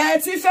 E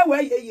ti fe we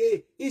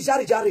yeye.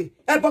 Ijari jari.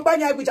 E papa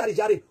nya agbi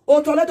jari.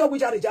 O toledo agbi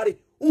jari.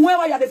 Unwe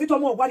wa ya de Victor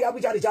mo ogwari agbi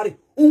jari.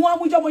 Unwa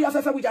mu jo mo ya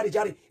fefe agbi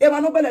jari. E ma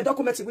no bele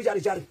document agbi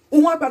jari.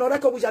 Unwa pa no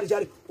record agbi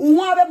jari.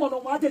 Unwa be mo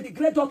no ma the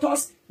great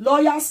doctors,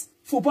 lawyers,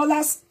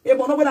 footballers, e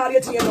mo no be na re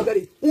tin yen no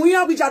beri.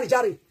 Unwa agbi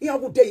jari. Yan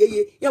go de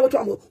yeye. Yan to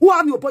amo. Wo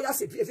ami oboya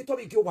se Victor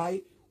bi ki o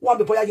wai. Wo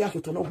ami oboya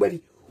yan to no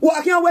gberi. Wo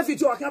akan we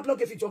video akan blog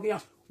video gan.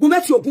 Go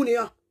meti ogun ni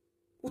yan.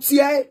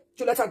 Utie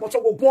jo leta gbo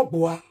to go gun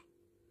ogbo a.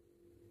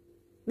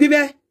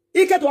 Bibe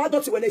ike to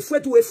adult when e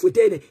fuetu e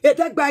fuete ne. E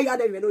te gba ya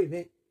na me no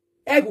ime.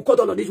 E gu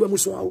kodo no ni we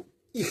muso a o.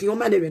 Ihion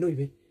ma na me no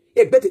ime.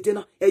 E gbetete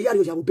na e yari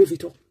o ya bo be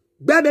Victor.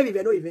 Gbe me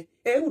me no ime.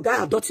 E gu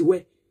die adult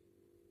we.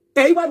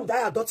 E iwa ru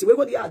die adult we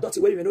go die adult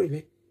we me no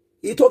ime.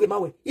 I to ge ma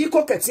we.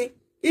 Iko ketin.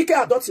 Ike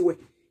adult we.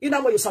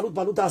 Ina mo yo salute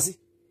baludazi.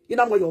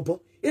 Ina mo yo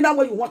bo. ina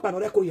mo you want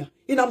panoreko ya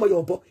ina mo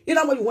yobo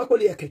ina mo you want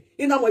polieke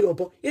ina mo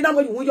yobo ina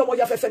mo you yo mo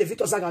ya fefe le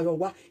Victor Zaga yo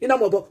wa ina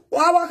mo bo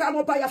wa ka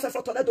mo pa ya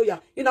fefe toledo ya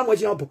ina mo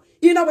jiabo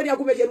ina we ya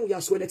gume je nu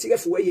ya so ne tige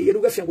fu ye ye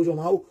nu gefia go jo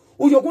ma o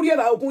uyogun ye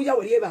ba ogun ya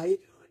we ye ba ye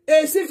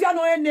Sylvia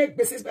no ene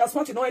gbese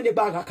passport no ene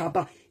gba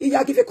akaba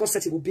iya give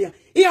consent go bia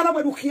iya na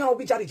we du kian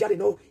obi jari jari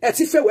no e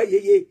ti fe we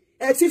ye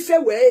e ti fe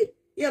we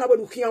iya na we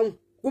du kian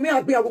gumi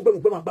agbe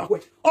agbe ma gba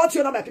kwe all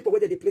you know my people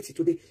where they play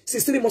today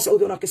 63 months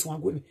old na keso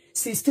agwe me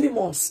 63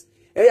 months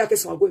e ya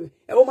keso agwe me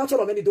e o ma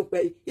tolo many do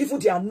pay even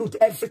they are nude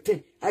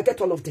everything I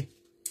get all of them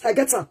I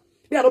get her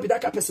me I not be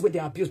that kind of person where they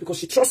abuse because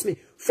she trusts me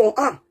for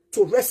her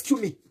to rescue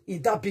me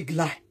in that big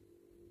lie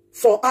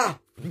for her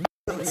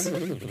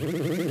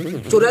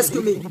to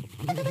rescue me.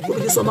 Who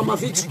be this one, Mama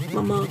Vich?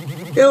 Mama.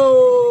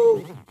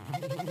 Yo.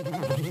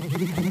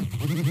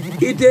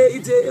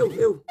 Ide,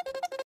 yo.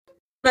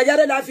 Now,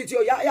 you life with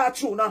you. Yeah,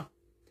 true now.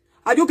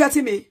 Are you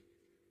getting me?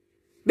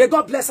 May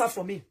God bless her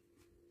for me.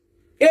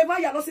 Ema,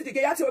 you not sitting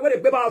here. You have to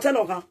wait about 10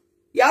 o'clock.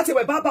 You have to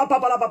wait,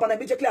 Baba,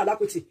 immediately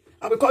alacrity.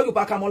 I will call you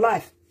back. I'm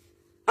alive.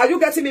 Are you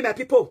getting me, my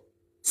people?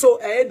 So,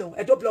 no,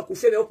 I don't block you.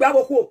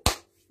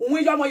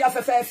 We don't want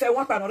you to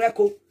one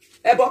panoreko.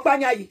 Ebo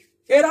panyayi.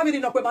 Era mi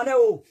no pe mane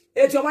o.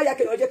 E ti o ma ya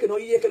ke no je ke no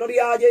yiye ke no ri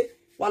aje.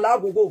 Wala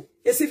gogo.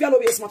 E si fia no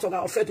be smart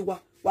oga ofeduwa.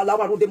 Wala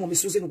wa no de mo mi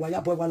Suzy no wa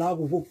ya boy wala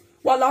gogo.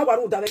 Wala wa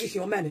no da me ki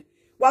o mene.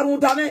 Wa no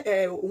da me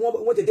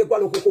won de gwa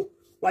lo koko.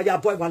 Wa ya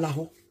boy wala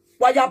ho.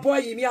 Wa ya boy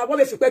yi mi a wo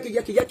be fi pe ki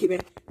ye me.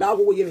 La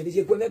gogo ye me ni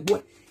je gwe me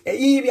gbo. E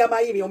yi mi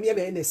ama yi mi o mi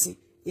me enesi.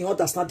 You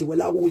understand the way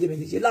la gogo ye me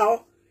ni je la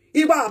o.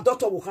 Iba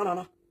doctor wo kana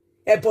na.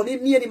 E boni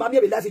mi eni ma mi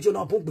be life jo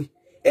na bugbe.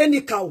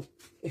 Eni cow.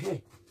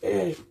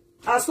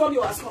 Ask me.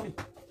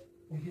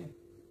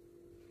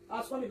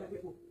 Ask me, my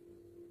people.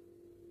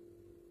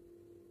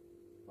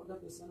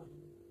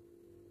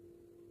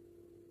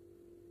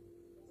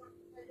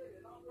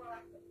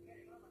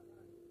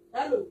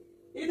 Hello.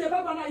 Ide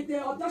baba na ide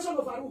objection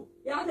of Aru.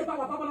 Ya de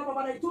baba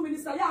na 2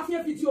 minutes. Ya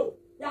afia video.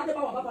 Ya de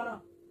baba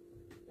na.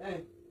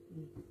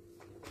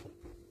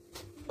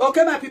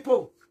 Okay, my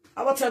people.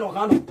 I want to know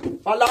how.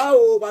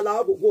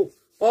 Wala go.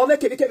 O me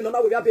kebi no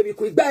na we ya baby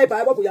quick. Bye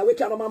bye. We ya wake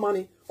no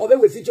money. O be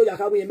we video ya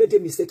ka we made a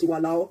mistake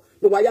wala o.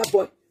 No wa ya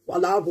boy.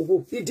 Wala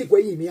go. Idi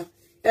gwe yi mi ya.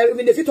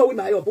 Me ne fito we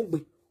my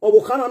obugbe. O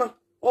wo kana na.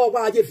 O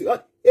wa je fi.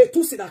 E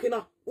tu si na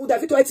kina. U da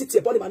fito etiti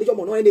e body manager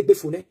mo no ene gbe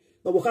fune.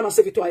 No wo kana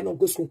se fito I no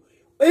go school.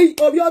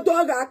 Obi o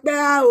to ga pe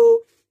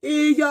o.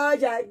 Ijo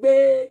ja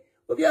gbe.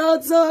 Obi o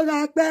to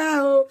ga pe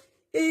o.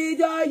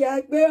 Ijo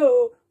ya gbe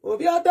o.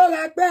 Obi o to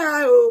ga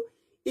pe o.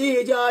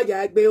 Ijo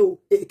ya gbe o.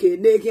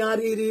 Ekene ki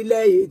ariri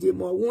le eje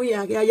mo wun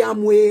ya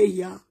mu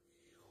eya.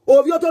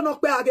 Obi o to no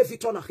pe age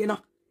fito na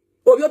kina.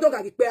 Obi o to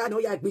ga pe no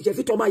ya gbe je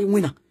fito ma yi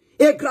wina.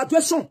 E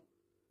graduation.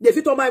 De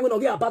fito ma yi wina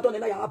ge abandon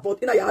na ya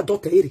abort na ya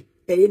adult eri.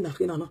 E na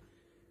kina na.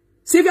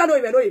 Sylvia no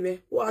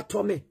ime. Wa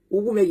to me.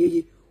 Ogu me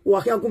yeye.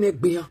 Wa kan gu me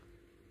gbe ya.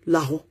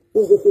 Laho.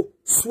 Ohoho.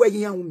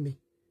 Sweyi ya unme.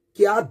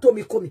 Ki ado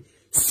mi komi.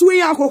 Sweyi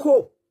ya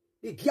koko.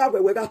 Igia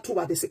we ga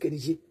tuba de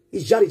sekeniji.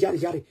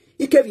 Ijari.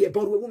 Ikevi e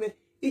boru wume.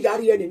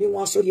 Iyari ene ni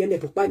won so ri ene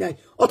popa nai.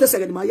 O te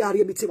sege ni ma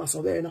yari mi ti wa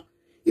so be na.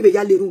 Ibe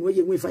ya lerun we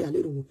ye won fa ya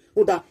lerun.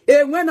 Oda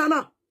enwe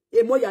nana.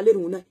 Emo ya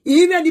lerun na.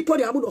 Ime ni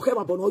poni amu no ke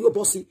ma bono yo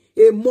bosi.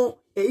 Emo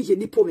ije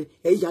ni pome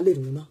ya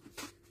lerun na.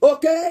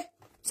 Okay?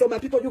 So my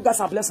people, you guys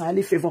are blessed and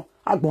highly favored.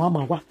 Agbon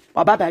amawa.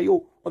 Baba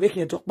yo. Obe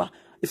kin dokpa.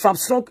 If I'm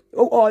strong,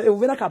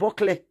 we na kabo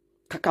clear.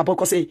 Kabo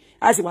ko say,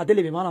 as you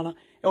wadele me manana.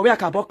 We na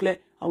kabo clear.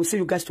 I will see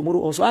you guys tomorrow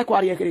also. I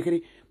kwari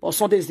kere. But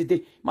Sunday is the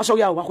day. Ma show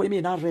ya wa ko me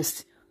na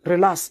rest.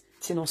 Relax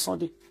till on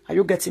Sunday. Are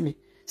you getting me?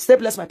 Stay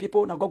blessed, my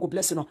people. Now God will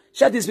bless you now.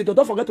 Share this video.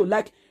 Don't forget to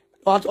like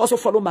and also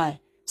follow my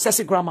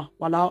sexy grammar.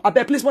 Wala. I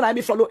bet please when I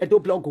follow Edo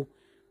blog.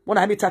 When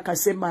I tag I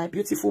say my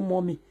beautiful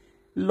mommy.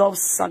 Love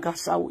saga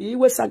sao.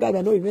 Iwe saga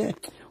I know me.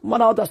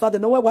 Man understand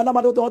no way wana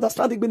ma don't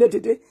understand gbin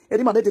tete.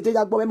 Eri ma tete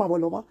ya gbo me ma wo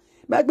lo mo.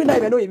 Ma gbin na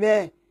I know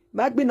me.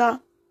 Ma gbin na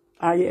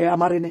ai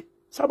amarene.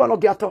 Saba no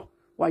giato.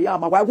 Wa ya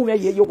ma wa gu me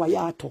ye yo wa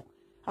ya ato.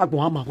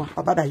 Agbon ama wa.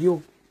 Abada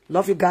yo.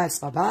 Love you guys.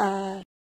 Bye bye.